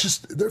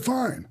just they're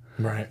fine.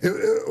 Right.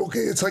 Okay,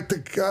 it's like the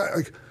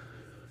guy,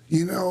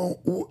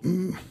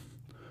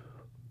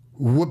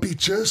 would be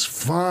just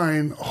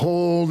fine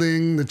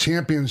holding the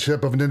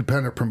championship of an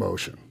independent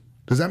promotion.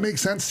 Does that make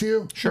sense to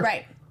you? Sure.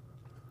 Right.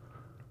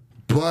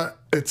 But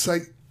it's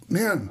like,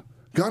 man,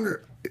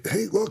 Gunnar,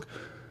 hey, look.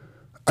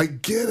 I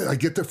get it. I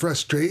get the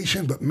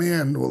frustration, but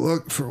man,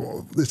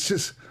 it's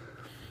just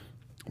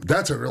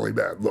that's a really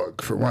bad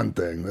look for one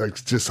thing. Like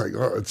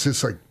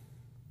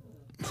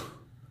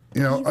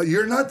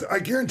you're not. I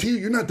guarantee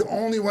you're not the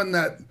only one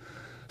that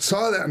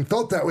saw that and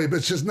felt that way, but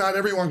it's just not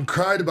everyone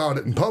cried about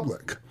it in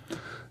public,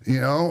 you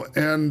know?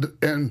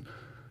 And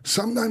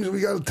sometimes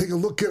we got to take a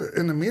look at it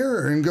in the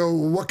mirror and go,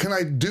 what can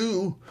I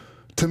do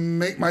to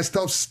make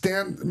myself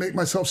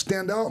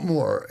stand out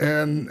more?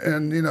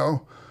 And you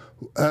know,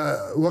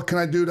 what can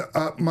I do to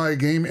up my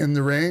game in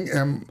the ring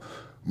and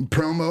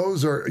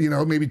promos, or, you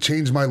know, maybe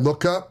change my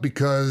look up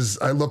because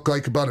I look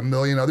like about a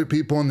million other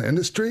people in the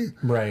industry.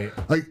 Right.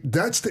 Like,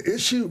 that's the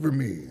issue for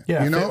me.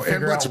 Yeah, you know, figure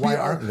and let's out why be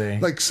aren't they?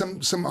 like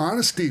some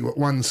honesty with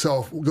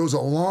oneself goes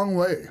a long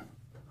way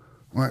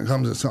when it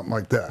comes to something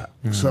like that.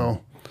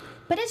 So.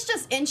 But it's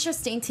just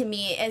interesting to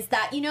me is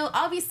that, you know,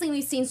 obviously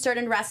we've seen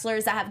certain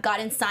wrestlers that have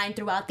gotten signed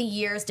throughout the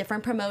years,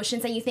 different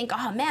promotions, and you think,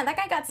 oh man, that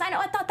guy got signed. Oh,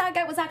 I thought that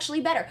guy was actually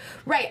better.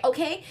 Right,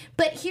 okay?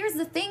 But here's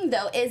the thing,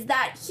 though, is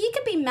that he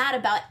could be mad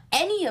about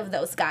any of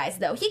those guys,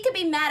 though. He could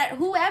be mad at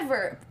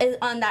whoever is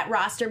on that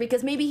roster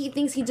because maybe he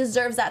thinks he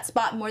deserves that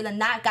spot more than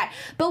that guy.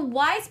 But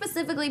why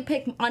specifically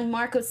pick on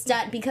Marco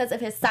Stunt because of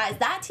his size?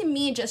 That, to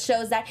me, just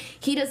shows that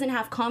he doesn't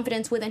have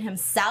confidence within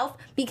himself,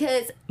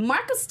 because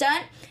Marco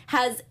Stunt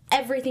has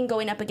everything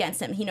going up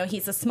against him. You know,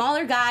 he's a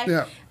smaller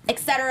guy,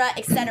 etc.,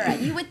 etc.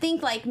 You would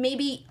think, like,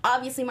 maybe,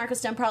 obviously, Marco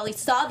Stunt probably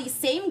saw these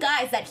same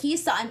guys that he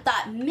saw and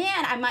thought,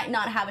 man, I might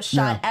not have a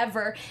shot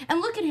ever.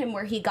 And look at him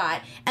where he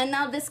got. And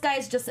now this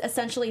guy's just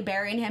essentially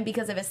burying him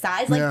because of his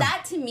size. Like,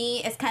 that to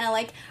me is kind of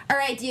like, all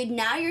right, dude,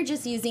 now you're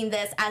just using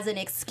this as an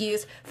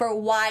excuse for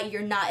why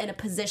you're not in a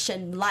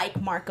position like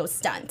Marco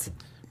Stunt.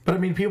 But I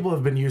mean, people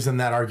have been using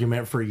that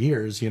argument for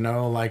years, you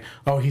know, like,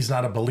 oh, he's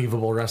not a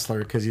believable wrestler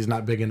because he's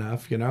not big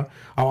enough, you know?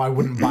 Oh, I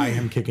wouldn't buy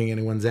him kicking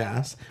anyone's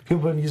ass.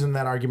 People have been using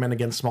that argument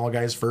against small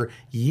guys for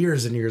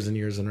years and years and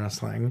years in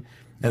wrestling,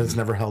 and it's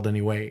never held any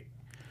weight.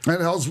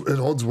 And it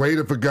holds weight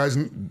if a guy's...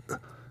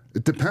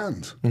 It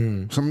depends.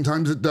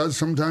 Sometimes it does,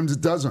 sometimes it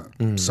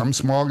doesn't. Some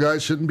small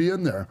guys shouldn't be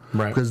in there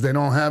because they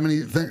don't have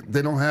anything.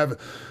 They don't have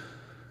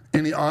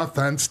any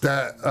offense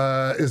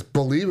that is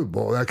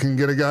believable that can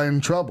get a guy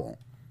in trouble.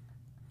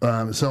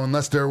 So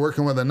unless they're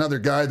working with another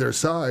guy their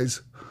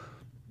size,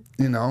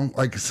 you know,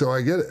 like, so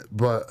I get it.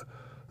 But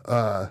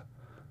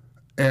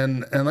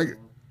and like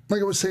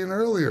I was saying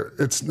earlier,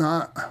 it's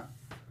not.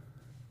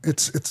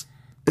 It's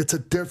a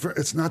different.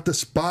 It's not the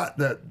spot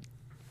that.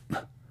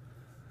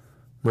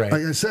 Right.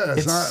 Like I said,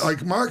 it's not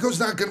like Marco's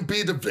not going to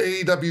be the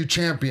AEW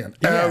champion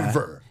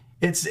ever.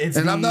 It's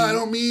and I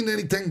don't mean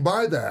anything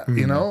by that.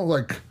 You know,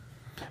 like.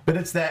 But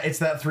it's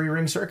that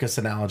three-ring circus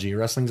analogy.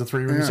 Wrestling's a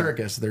three-ring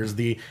circus. There's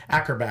the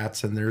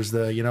acrobats and there's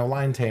the, you know,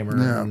 lion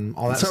tamer and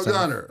all that stuff. So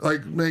Gunner,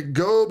 like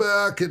go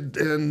back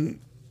and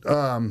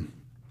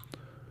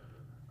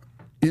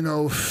you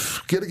know,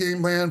 get a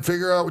game plan,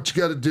 figure out what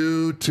you got to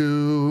do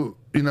to,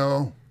 you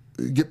know,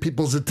 get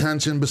people's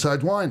attention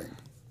besides whining.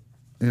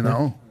 You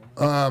know,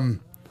 and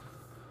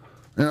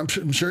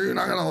I'm sure you're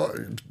not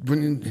gonna,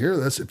 when you hear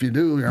this, if you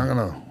do, you're not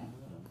gonna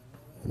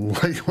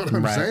like what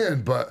I'm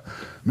saying. But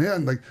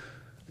man, like.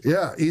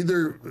 Yeah,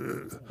 either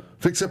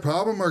fix a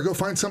problem or go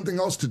find something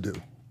else to do.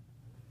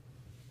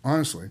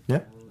 Honestly.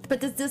 Yeah.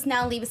 But does this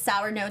now leave a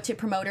sour note to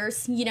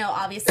promoters? You know,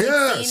 obviously.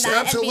 Yes,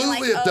 that absolutely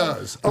and being like, it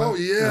does. Oh,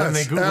 yes, when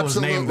they Google his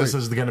name, this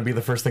is going to be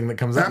the first thing that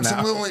comes up now.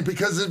 Absolutely,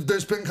 because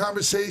there's been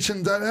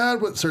conversations I've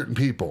had with certain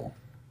people.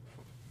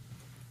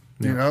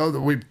 You know, that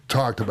we've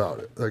talked about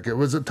it. Like, it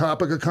was a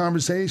topic of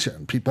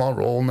conversation. People all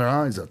rolling their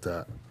eyes at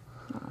that.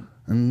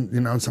 And, you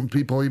know, some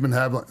people even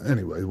have,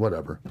 anyway,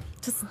 whatever.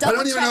 Just I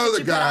don't even know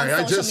the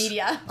guy.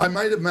 Media. I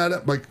might have met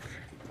him, like,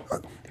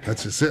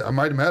 that's just it. I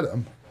might have met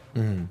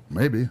him.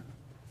 Maybe.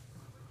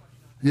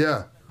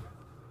 Yeah.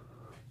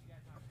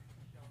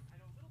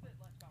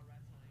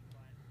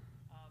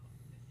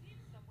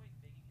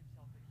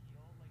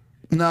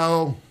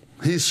 No,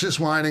 he's just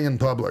whining in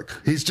public.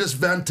 He's just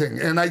venting,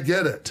 and I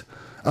get it.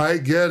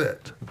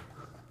 It's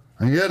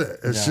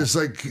just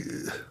like,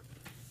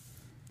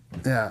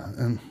 yeah,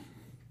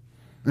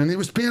 and he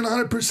was being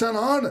 100%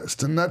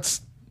 honest, and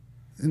that's,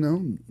 you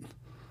know.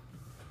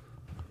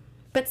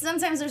 But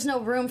sometimes there's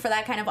no room for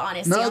that kind of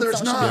honesty on there's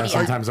social not. media.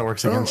 Sometimes it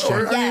works against you.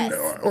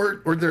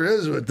 Or there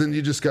is, but then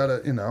you just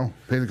gotta, you know,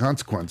 pay the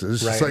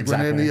consequences. Right, It's like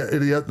exactly. when any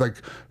idiot, like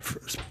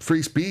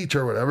free speech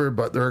or whatever,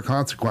 but there are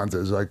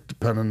consequences, like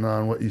depending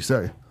on what you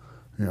say,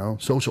 you know,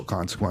 social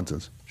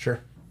consequences. Sure.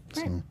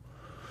 So.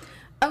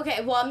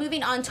 Okay, well,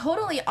 moving on,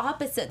 totally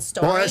opposite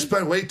story. Well, I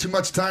spent way too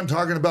much time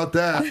talking about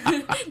that.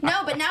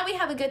 No, but now we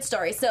have a good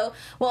story. So,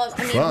 well,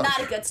 I mean, not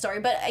a good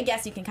story, but I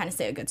guess you can kind of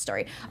say a good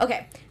story.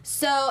 Okay,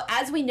 so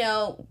as we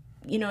know,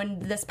 you know, in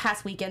this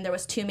past weekend, there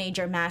was 2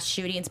 major mass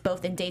shootings,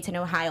 both in Dayton,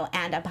 Ohio,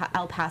 and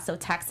El Paso,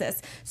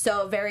 Texas.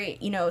 So very,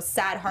 you know,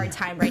 sad, hard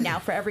time right now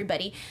for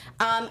everybody.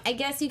 I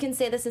guess you can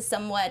say this is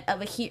somewhat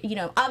of a, you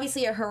know,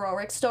 obviously a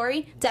heroic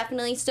story,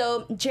 definitely.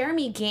 So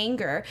Jeremy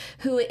Ganger,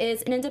 who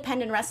is an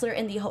independent wrestler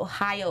in the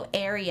Ohio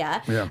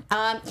area,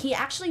 he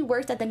actually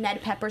worked at the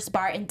Ned Pepper's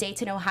Bar in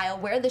Dayton, Ohio,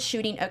 where the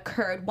shooting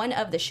occurred. One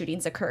of the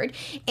shootings occurred,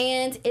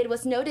 and it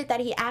was noted that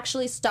he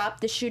actually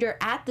stopped the shooter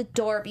at the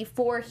door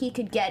before he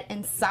could get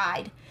inside.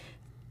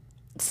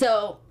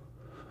 So,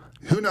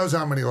 who knows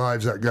how many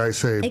lives that guy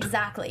saved?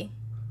 Exactly.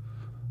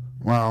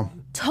 Wow.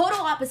 Total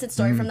opposite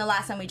story from the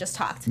last time we just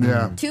talked.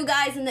 Yeah. Two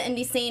guys in the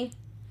indie scene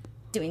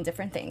doing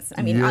different things.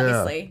 I mean, Yeah.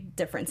 obviously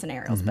different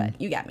scenarios, but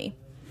you get me.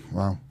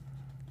 Wow.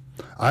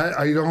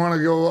 I don't want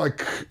to go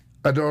like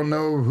I don't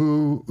know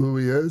who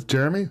he is.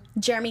 Jeremy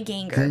Jeremy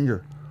Ganger.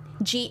 Ganger.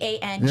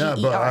 Ganger. Yeah,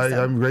 but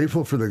I'm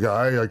grateful for the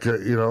guy. Like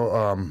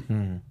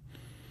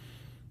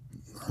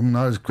I'm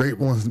not as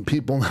grateful as the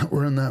people that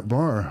were in that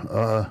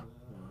bar.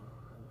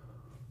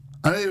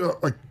 I don't even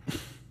like.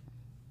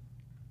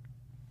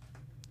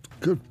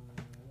 Good.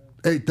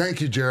 Hey, thank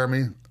you,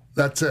 Jeremy.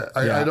 That's it.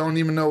 I don't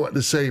even know what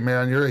to say,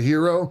 man. You're a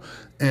hero,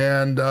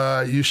 and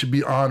you should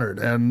be honored.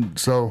 And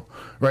so,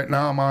 right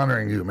now, I'm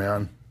honoring you,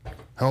 man.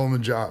 Hell of a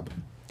job.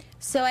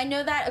 So I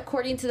know that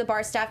according to the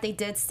bar staff, they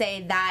did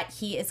say that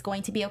he is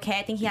going to be okay.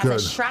 I think he has Good. a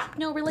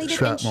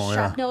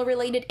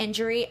shrapnel-related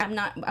injury. I'm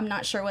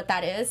not sure what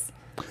that is.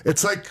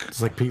 It's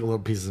like little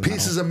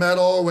pieces of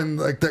metal and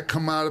like that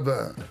come out of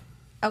a.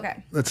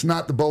 Okay. It's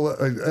not the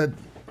bullet.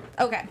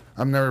 Okay.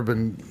 I've never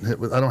been hit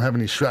with. I don't have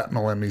any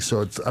shrapnel in me,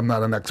 so I'm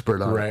not an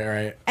expert on it.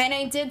 Right. And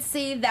I did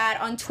see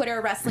that on Twitter,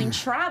 Wrestling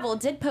Travel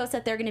did post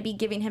that they're going to be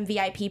giving him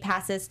VIP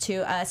passes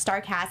to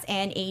StarCast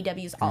and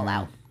AEW's All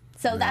Out.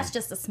 So that's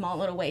just a small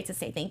little way to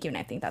say thank you, and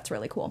I think that's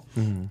really cool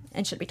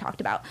and should be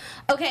talked about.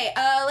 Okay,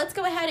 let's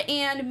go ahead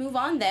and move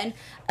on then.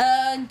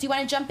 Do you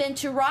want to jump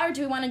into Raw, or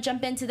do we want to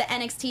jump into the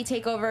NXT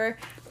TakeOver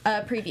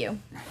preview?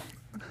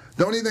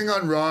 The only thing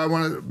on Raw I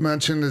want to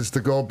mention is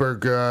the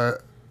Goldberg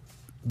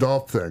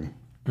Dolph thing.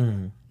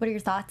 What are your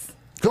thoughts?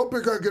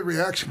 Goldberg got a good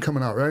reaction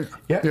coming out, right?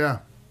 Yeah.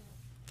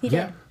 He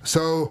did.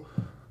 So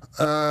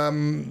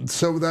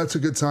that's a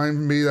good sign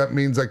for me. That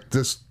means like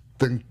this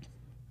thing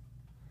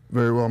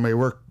very well may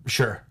work.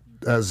 Sure.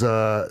 As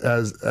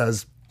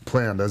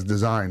planned, as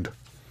designed.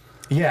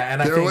 Yeah,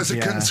 and there was a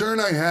concern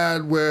I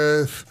had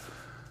with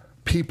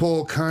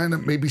people kind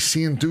of maybe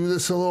seeing through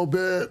this a little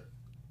bit.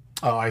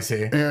 Oh, I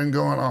see. And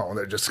going, oh,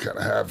 they're just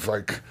gonna have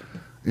like,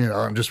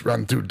 I'm just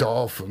running through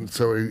Dolph, and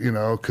so he,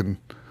 can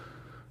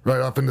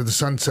right up into the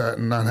sunset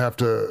and not have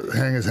to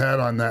hang his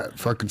hat on that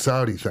fucking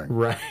Saudi thing.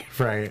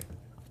 Right.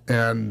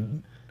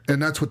 And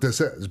that's what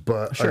this is.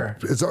 But sure.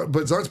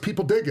 But as long as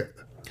people dig it.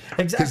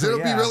 Exactly. Because it'll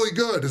be really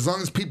good as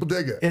long as people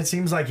dig it. It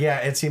seems like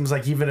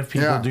even if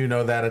people do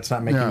know that, it's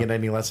not making it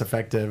any less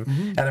effective.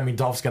 And I mean,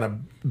 Dolph's gonna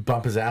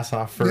bump his ass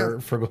off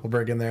for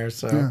Goldberg in there.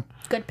 So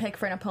good pick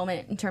for an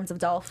opponent in terms of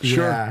Dolph.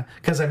 Sure. Yeah,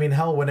 because I mean,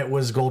 hell, when it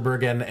was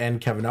Goldberg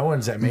and Kevin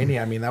Owens at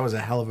Mania, I mean, that was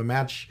a hell of a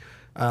match.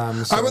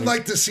 I would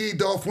like to see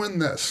Dolph win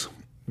this.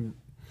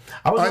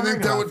 I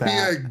think that would be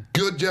a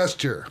good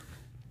gesture.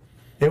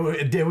 It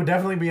would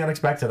definitely be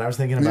unexpected. I was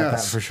thinking about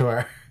that for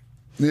sure.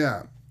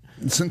 Yeah.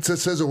 Since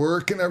this is a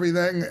work and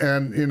everything,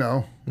 and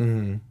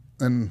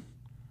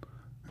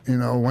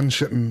one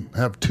shouldn't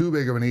have too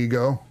big of an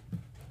ego.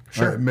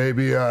 Sure.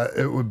 Maybe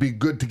it would be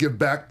good to give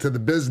back to the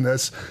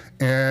business,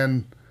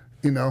 and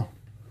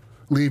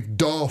leave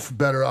Dolph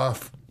better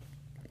off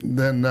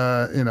than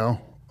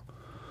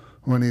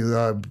when he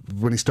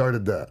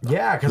started that.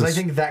 Yeah, because I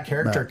think that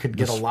character could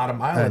get a lot of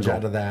mileage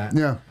out of that.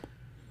 Yeah.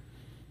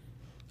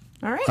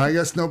 All right. I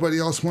guess nobody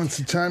else wants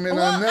to chime in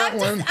on that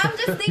one. I'm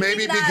just thinking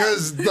maybe that,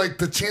 because like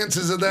the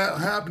chances of that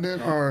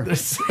happening are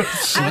slim.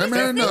 I'm just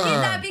thinking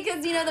that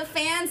because the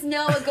fans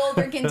know what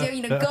Goldberg can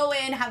do. Go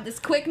in, have this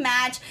quick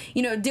match.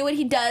 Do what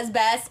he does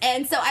best,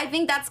 and so I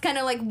think that's kind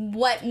of like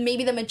what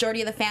maybe the majority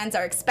of the fans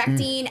are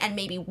expecting and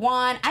maybe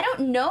want. I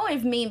don't know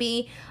if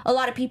maybe a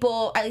lot of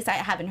people, at least I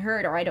haven't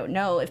heard, or I don't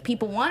know if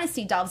people want to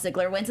see Dolph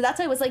Ziggler win. So that's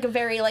why it was like a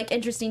very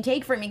interesting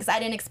take for me, because I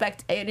didn't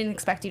expect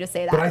you to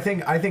say that. But I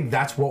think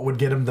that's what would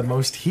get him the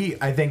most heat.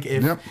 I think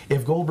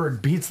if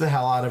Goldberg beats the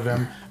hell out of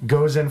him,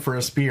 goes in for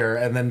a spear,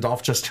 and then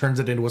Dolph just turns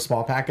it into a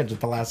small package at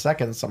the last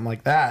second, something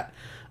like that,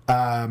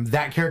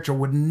 that character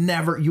would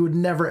never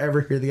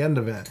ever hear the end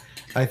of it.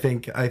 I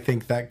think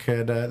that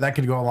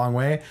could go a long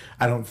way.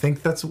 I don't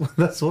think that's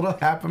what'll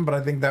happen, but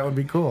I think that would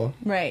be cool.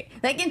 Right,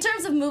 like in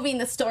terms of moving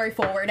the story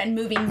forward and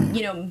moving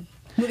the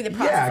process.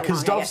 Yeah,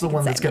 because Dolph's the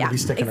one that's going to be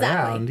sticking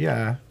around.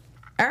 Yeah.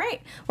 All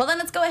right. Well, then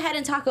let's go ahead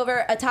and talk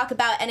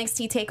about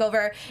NXT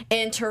TakeOver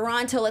in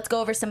Toronto. Let's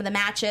go over some of the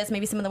matches,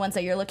 maybe some of the ones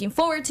that you're looking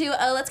forward to.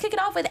 Let's kick it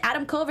off with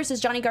Adam Cole versus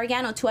Johnny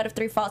Gargano, 2 out of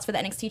 3 falls for the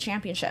NXT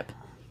Championship.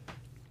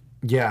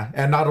 Yeah,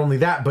 and not only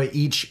that, but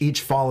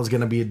each fall is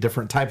going to be a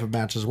different type of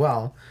match as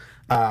well.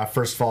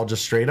 First fall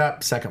just straight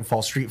up. Second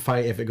fall street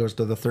fight. If it goes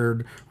to the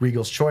third,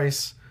 Regal's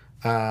choice.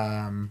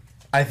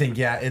 I think,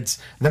 it's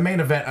the main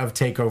event of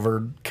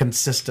TakeOver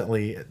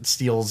consistently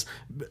steals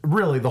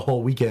really the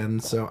whole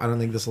weekend, so I don't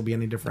think this will be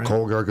any different.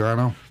 Cole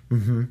Gargano.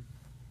 Mm-hmm.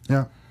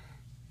 Yeah.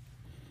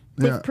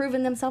 They've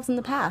proven themselves in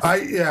the past.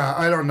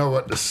 I don't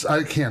know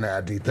I can't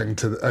add anything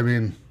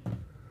to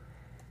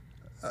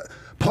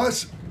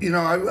plus,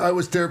 I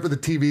was there for the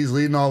TVs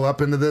leading all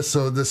up into this,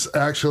 so this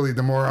actually,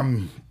 the more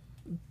I'm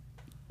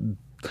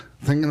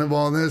thinking of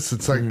all this,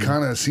 it's like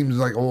kind of seems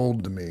like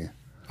old to me.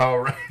 Oh,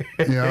 right.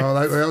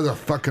 That was a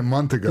fucking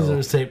month ago.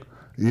 There's tape.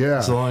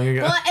 Yeah. So long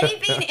ago. Well,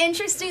 anything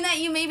interesting that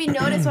you maybe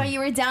noticed while you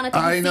were down at the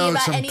I DC know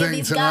about some any of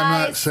these things, guys? and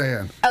I'm not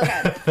saying.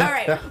 Okay. All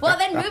right. Well,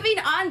 then moving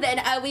on,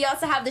 then we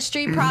also have the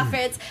Street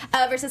Profits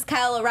versus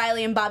Kyle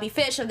O'Reilly and Bobby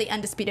Fish of the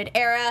Undisputed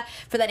Era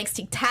for the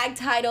NXT Tag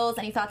Titles.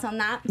 Any thoughts on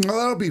that? Well,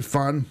 that'll be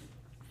fun.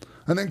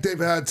 I think they've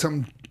had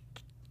some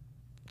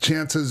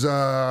chances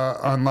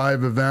on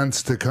live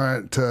events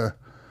to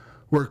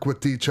work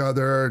with each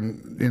other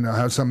and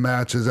have some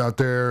matches out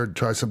there,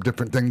 try some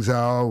different things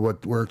out,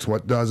 what works,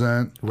 what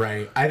doesn't.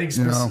 Right. I think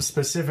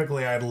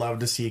specifically I'd love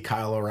to see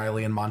Kyle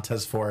O'Reilly and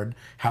Montez Ford,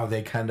 how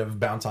they kind of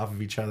bounce off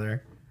of each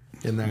other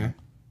in there.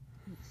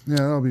 Yeah,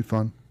 that'll be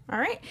fun. All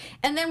right.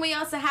 And then we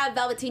also have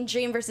Velveteen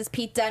Dream versus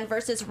Pete Dunne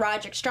versus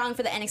Roderick Strong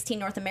for the NXT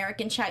North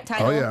American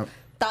title. Oh, yeah.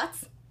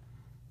 Thoughts?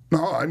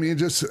 No, I mean,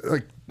 just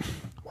like,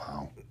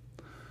 wow.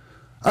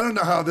 I don't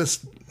know how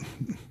this,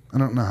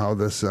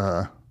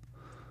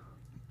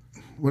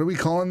 what are we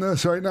calling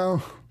this right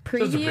now?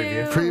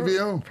 Preview.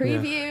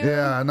 Preview?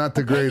 Yeah, not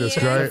the greatest,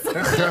 right?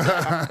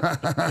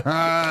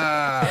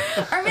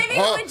 Or maybe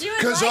who would you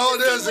because all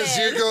it is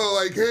you go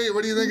like, hey,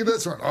 what do you think of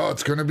this one? Oh,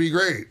 it's going to be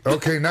great.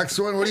 Okay, next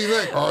one, what do you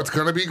think? Oh, it's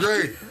going to be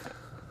great.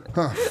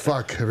 Oh,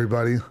 fuck,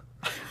 everybody.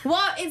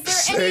 Well, is there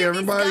any Hey, of these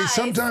everybody, guys?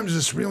 sometimes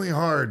it's really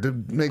hard to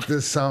make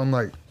this sound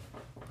like,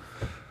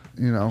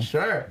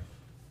 Sure.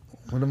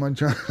 what am I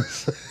trying to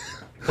say?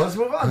 Let's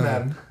move on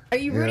then. Are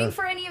you rooting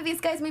for any of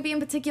these guys, maybe in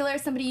particular,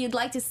 somebody you'd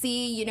like to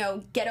see,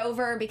 get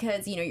over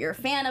because, you're a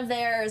fan of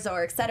theirs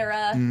or et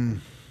cetera? I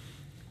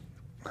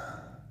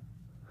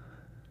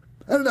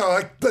don't know.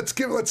 Let's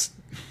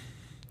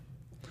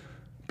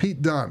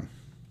Pete Dunne.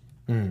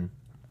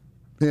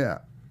 Yeah.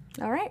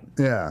 All right.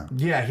 Yeah.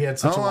 Yeah, he had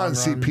such I a long want to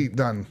see run. Pete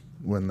Dunne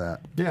win that.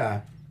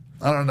 Yeah.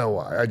 I don't know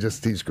why.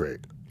 He's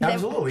great.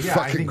 Absolutely, yeah.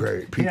 Fucking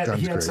great. Pete Dunne's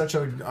he had great. such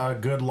a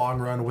good long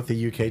run with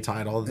the UK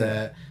title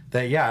that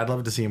I'd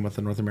love to see him with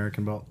the North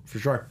American belt for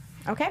sure.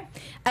 Okay.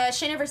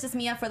 Shayna versus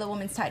Mia for the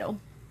women's title.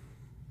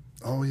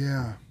 Oh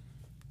yeah.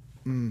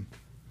 I'm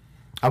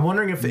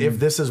wondering if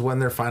this is when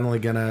they're finally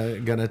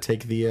gonna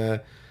take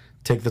the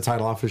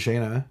title off of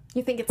Shayna,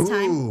 You think it's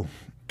time? Ooh.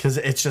 because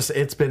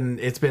it's been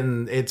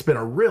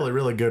a really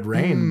really good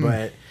reign,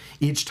 but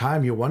each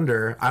time you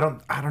wonder. I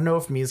don't know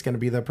if Mia's gonna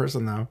be that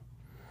person though.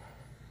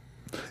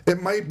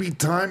 It might be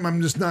time.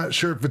 I'm just not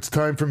sure if it's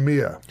time for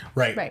Mia.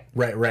 Right,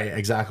 Right.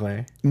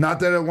 exactly. Not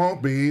that it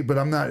won't be, but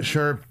I'm not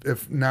sure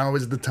if now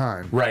is the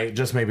time. Right,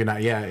 just maybe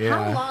not yet.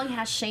 Yeah. How long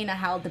has Shayna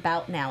held the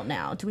belt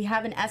now? Do we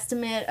have an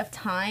estimate of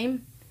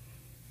time?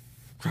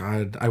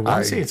 I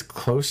want to say it's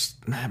close.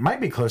 It might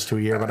be close to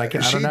a year, but I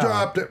don't know. She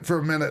dropped it for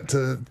a minute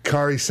to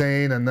Kairi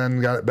Sane and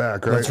then got it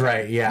back, right? That's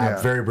right. Yeah,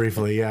 very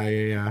briefly.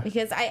 Yeah.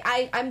 Because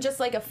I'm just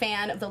like a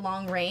fan of the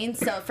long reign.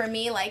 So for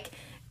me, like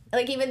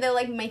even though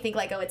you might think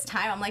oh it's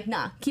time, I'm like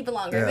nah, keep it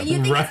longer. Yeah. But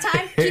you think it's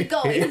time, keep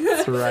going.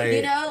 That's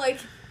right.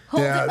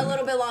 Hold Yeah, it a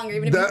little bit longer,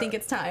 even if you think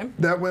it's time.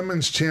 That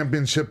women's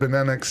championship in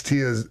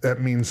NXT that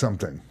means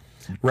something.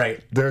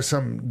 Right. There's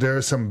some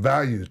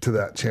value to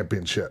that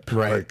championship.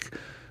 Right. Like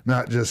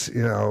not just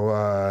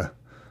a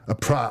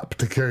prop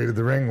to carry to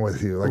the ring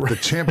with you. Like the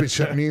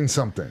championship means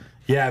something.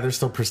 Yeah, there's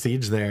still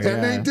prestige there.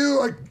 And they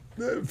do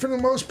for the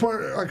most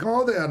part,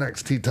 all the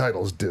NXT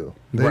titles do.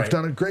 They've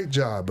done a great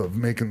job of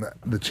making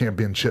the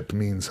championship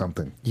mean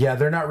something. Yeah,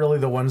 they're not really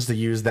the ones to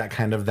use that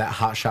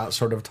hot shot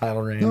sort of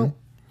title reign.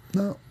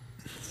 No.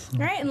 All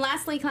right, and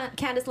lastly,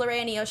 Candice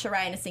LeRae and Io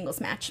Shirai in a singles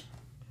match.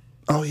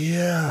 Oh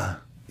yeah.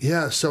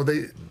 Yeah, so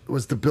they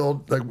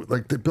build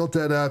they built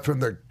that out from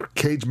the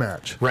cage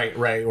match. Right.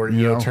 Where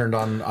Io turned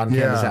on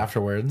Candice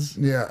afterwards.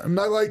 Yeah, and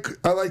I like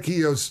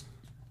Io's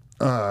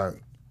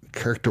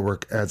character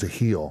work as a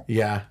heel.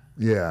 Yeah.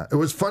 Yeah, it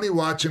was funny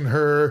watching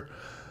her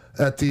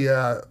at the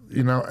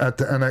at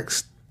the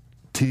NXT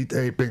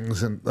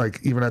tapings and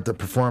even at the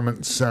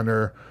Performance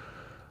Center,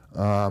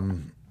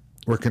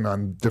 working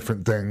on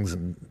different things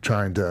and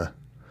trying to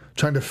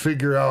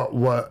figure out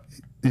what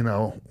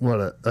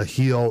a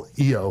heel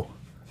Io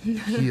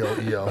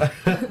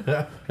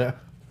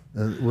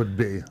would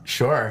be.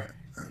 Sure.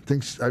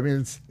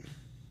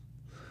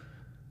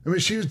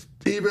 She was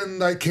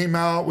even came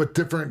out with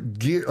different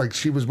gear.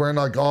 She was wearing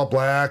all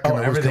black and it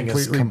was Everything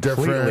completely is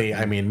completely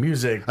different.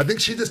 Music. I think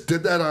she just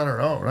did that on her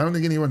own. I don't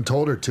think anyone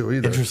told her to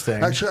either.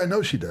 Interesting. Actually, I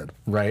know she did.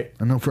 Right.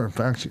 I know for a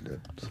fact she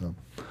did. So,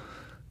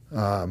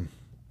 that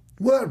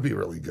would be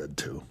really good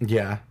too.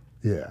 Yeah.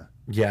 Yeah.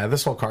 Yeah,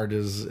 this whole card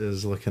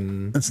is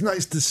looking. It's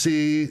nice to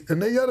see,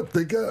 and they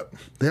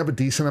have a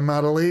decent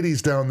amount of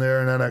ladies down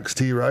there in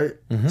NXT, right?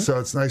 Mm-hmm. So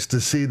it's nice to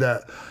see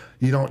that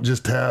you don't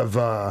just have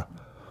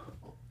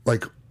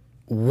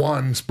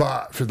one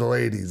spot for the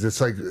ladies.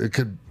 It's it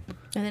could.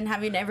 And then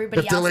having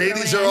everybody If the else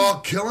ladies thrown are in. all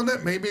killing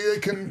it, maybe they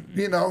can,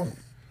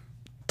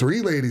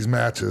 3 ladies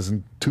matches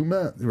and 2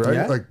 men, right?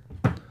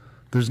 Yeah.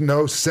 There's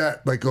no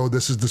set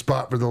this is the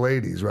spot for the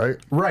ladies, right?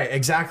 Right,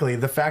 exactly.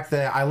 The fact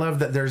that I love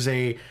that there's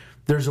a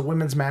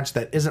women's match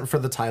that isn't for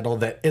the title,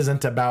 that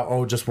isn't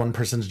about just one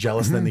person's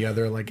jealous than the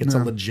other. It's a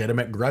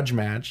legitimate grudge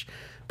match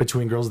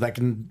between girls that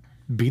can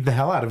beat the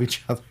hell out of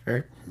each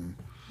other.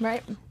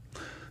 Right.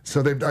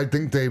 So I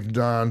think they've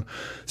done.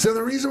 So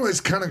the reason why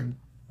it's kind of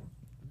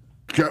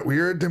got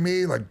weird to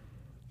me, like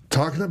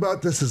talking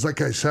about this, is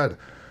like I said,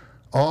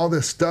 all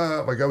this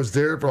stuff. Like I was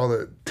there for all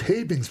the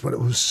tapings, but it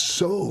was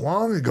so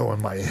long ago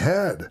in my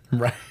head.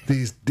 Right.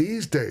 These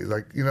days,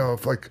 like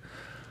if like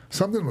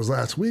something was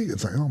last week,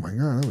 it's like, oh my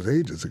god, that was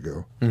ages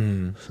ago.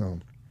 So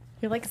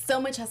You're like, so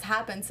much has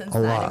happened since A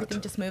then. lot.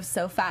 Everything just moves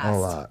so fast. a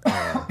lot.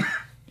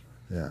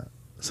 Yeah.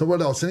 So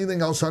what else?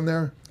 Anything else on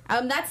there?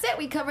 That's it.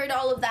 We covered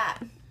all of that.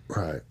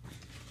 Right.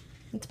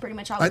 It's pretty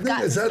much all I we've think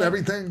got. is this that week.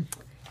 everything?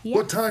 Yes.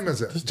 What time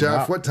is it,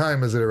 Jeff? What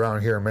time is it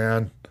around here,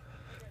 man?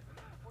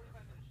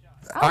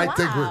 Oh, I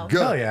think we're wow.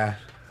 good. Hell yeah.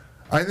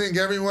 I think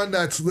everyone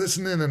that's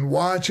listening and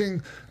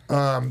watching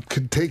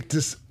could take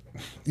this.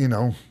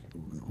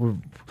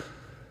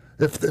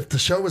 If the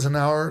show was an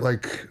hour,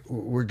 like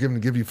we're going to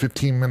give you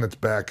 15 minutes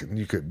back, and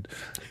you could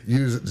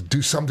use it to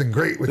do something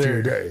great with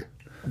your day.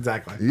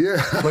 Exactly.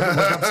 Yeah. Look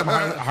up some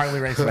Harley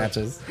race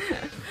matches.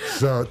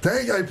 So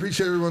I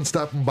appreciate everyone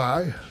stopping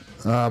by.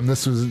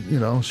 This was,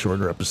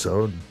 shorter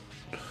episode.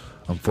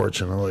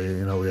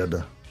 Unfortunately, we had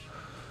to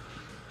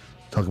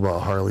talk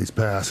about Harley's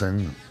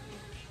passing,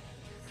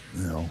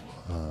 and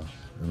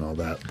all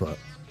that. But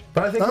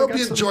I think I we hope got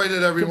you some enjoyed it,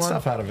 good everyone.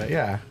 stuff out of it.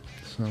 Yeah.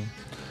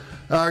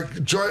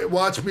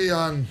 Watch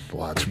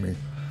me.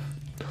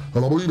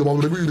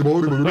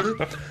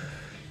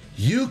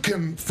 You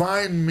can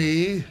find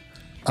me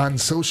on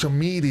social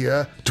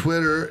media.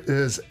 Twitter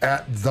is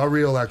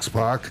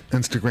 @TheRealXPac.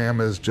 Instagram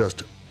is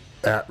just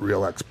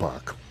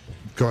 @RealXPac.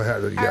 Go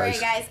ahead, you guys. All right,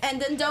 guys. And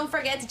then don't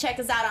forget to check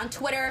us out on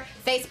Twitter,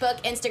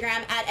 Facebook,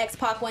 Instagram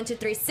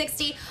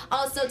 @XPac12360.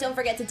 Also, don't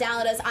forget to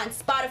download us on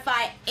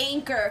Spotify,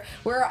 Anchor.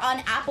 We're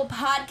on Apple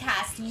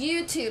Podcasts,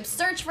 YouTube.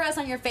 Search for us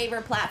on your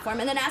favorite platform.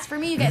 And then as for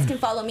me, you guys can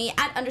follow me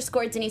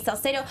 @_Denise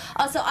Salcedo.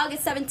 Also,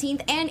 August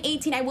 17th and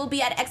 18th, I will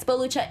be at Expo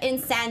Lucha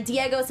in San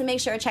Diego. So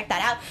make sure to check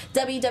that out.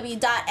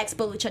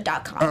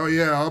 www.expolucha.com. Oh,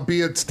 yeah. I'll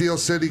be at Steel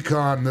City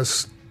Con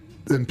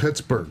in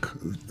Pittsburgh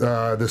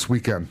this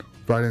weekend.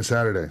 Friday and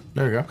Saturday.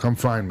 There you go. Come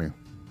find me.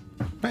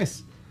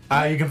 Nice.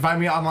 You can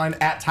find me online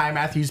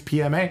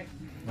 @TyMatthewsPMA.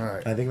 All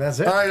right. I think that's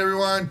it. All right,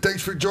 everyone.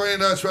 Thanks for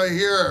joining us right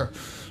here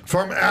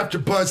from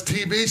AfterBuzz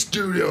TV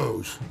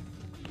Studios.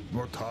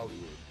 North Hollywood.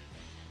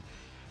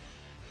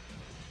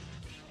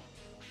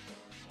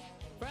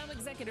 From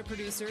executive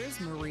producers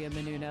Maria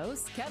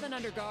Menounos, Kevin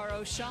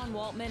Undergaro, Sean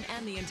Waltman,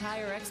 and the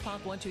entire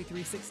X-Pac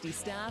 12360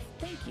 staff,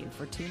 thank you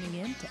for tuning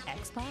in to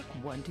X-Pac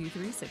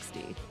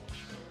 12360.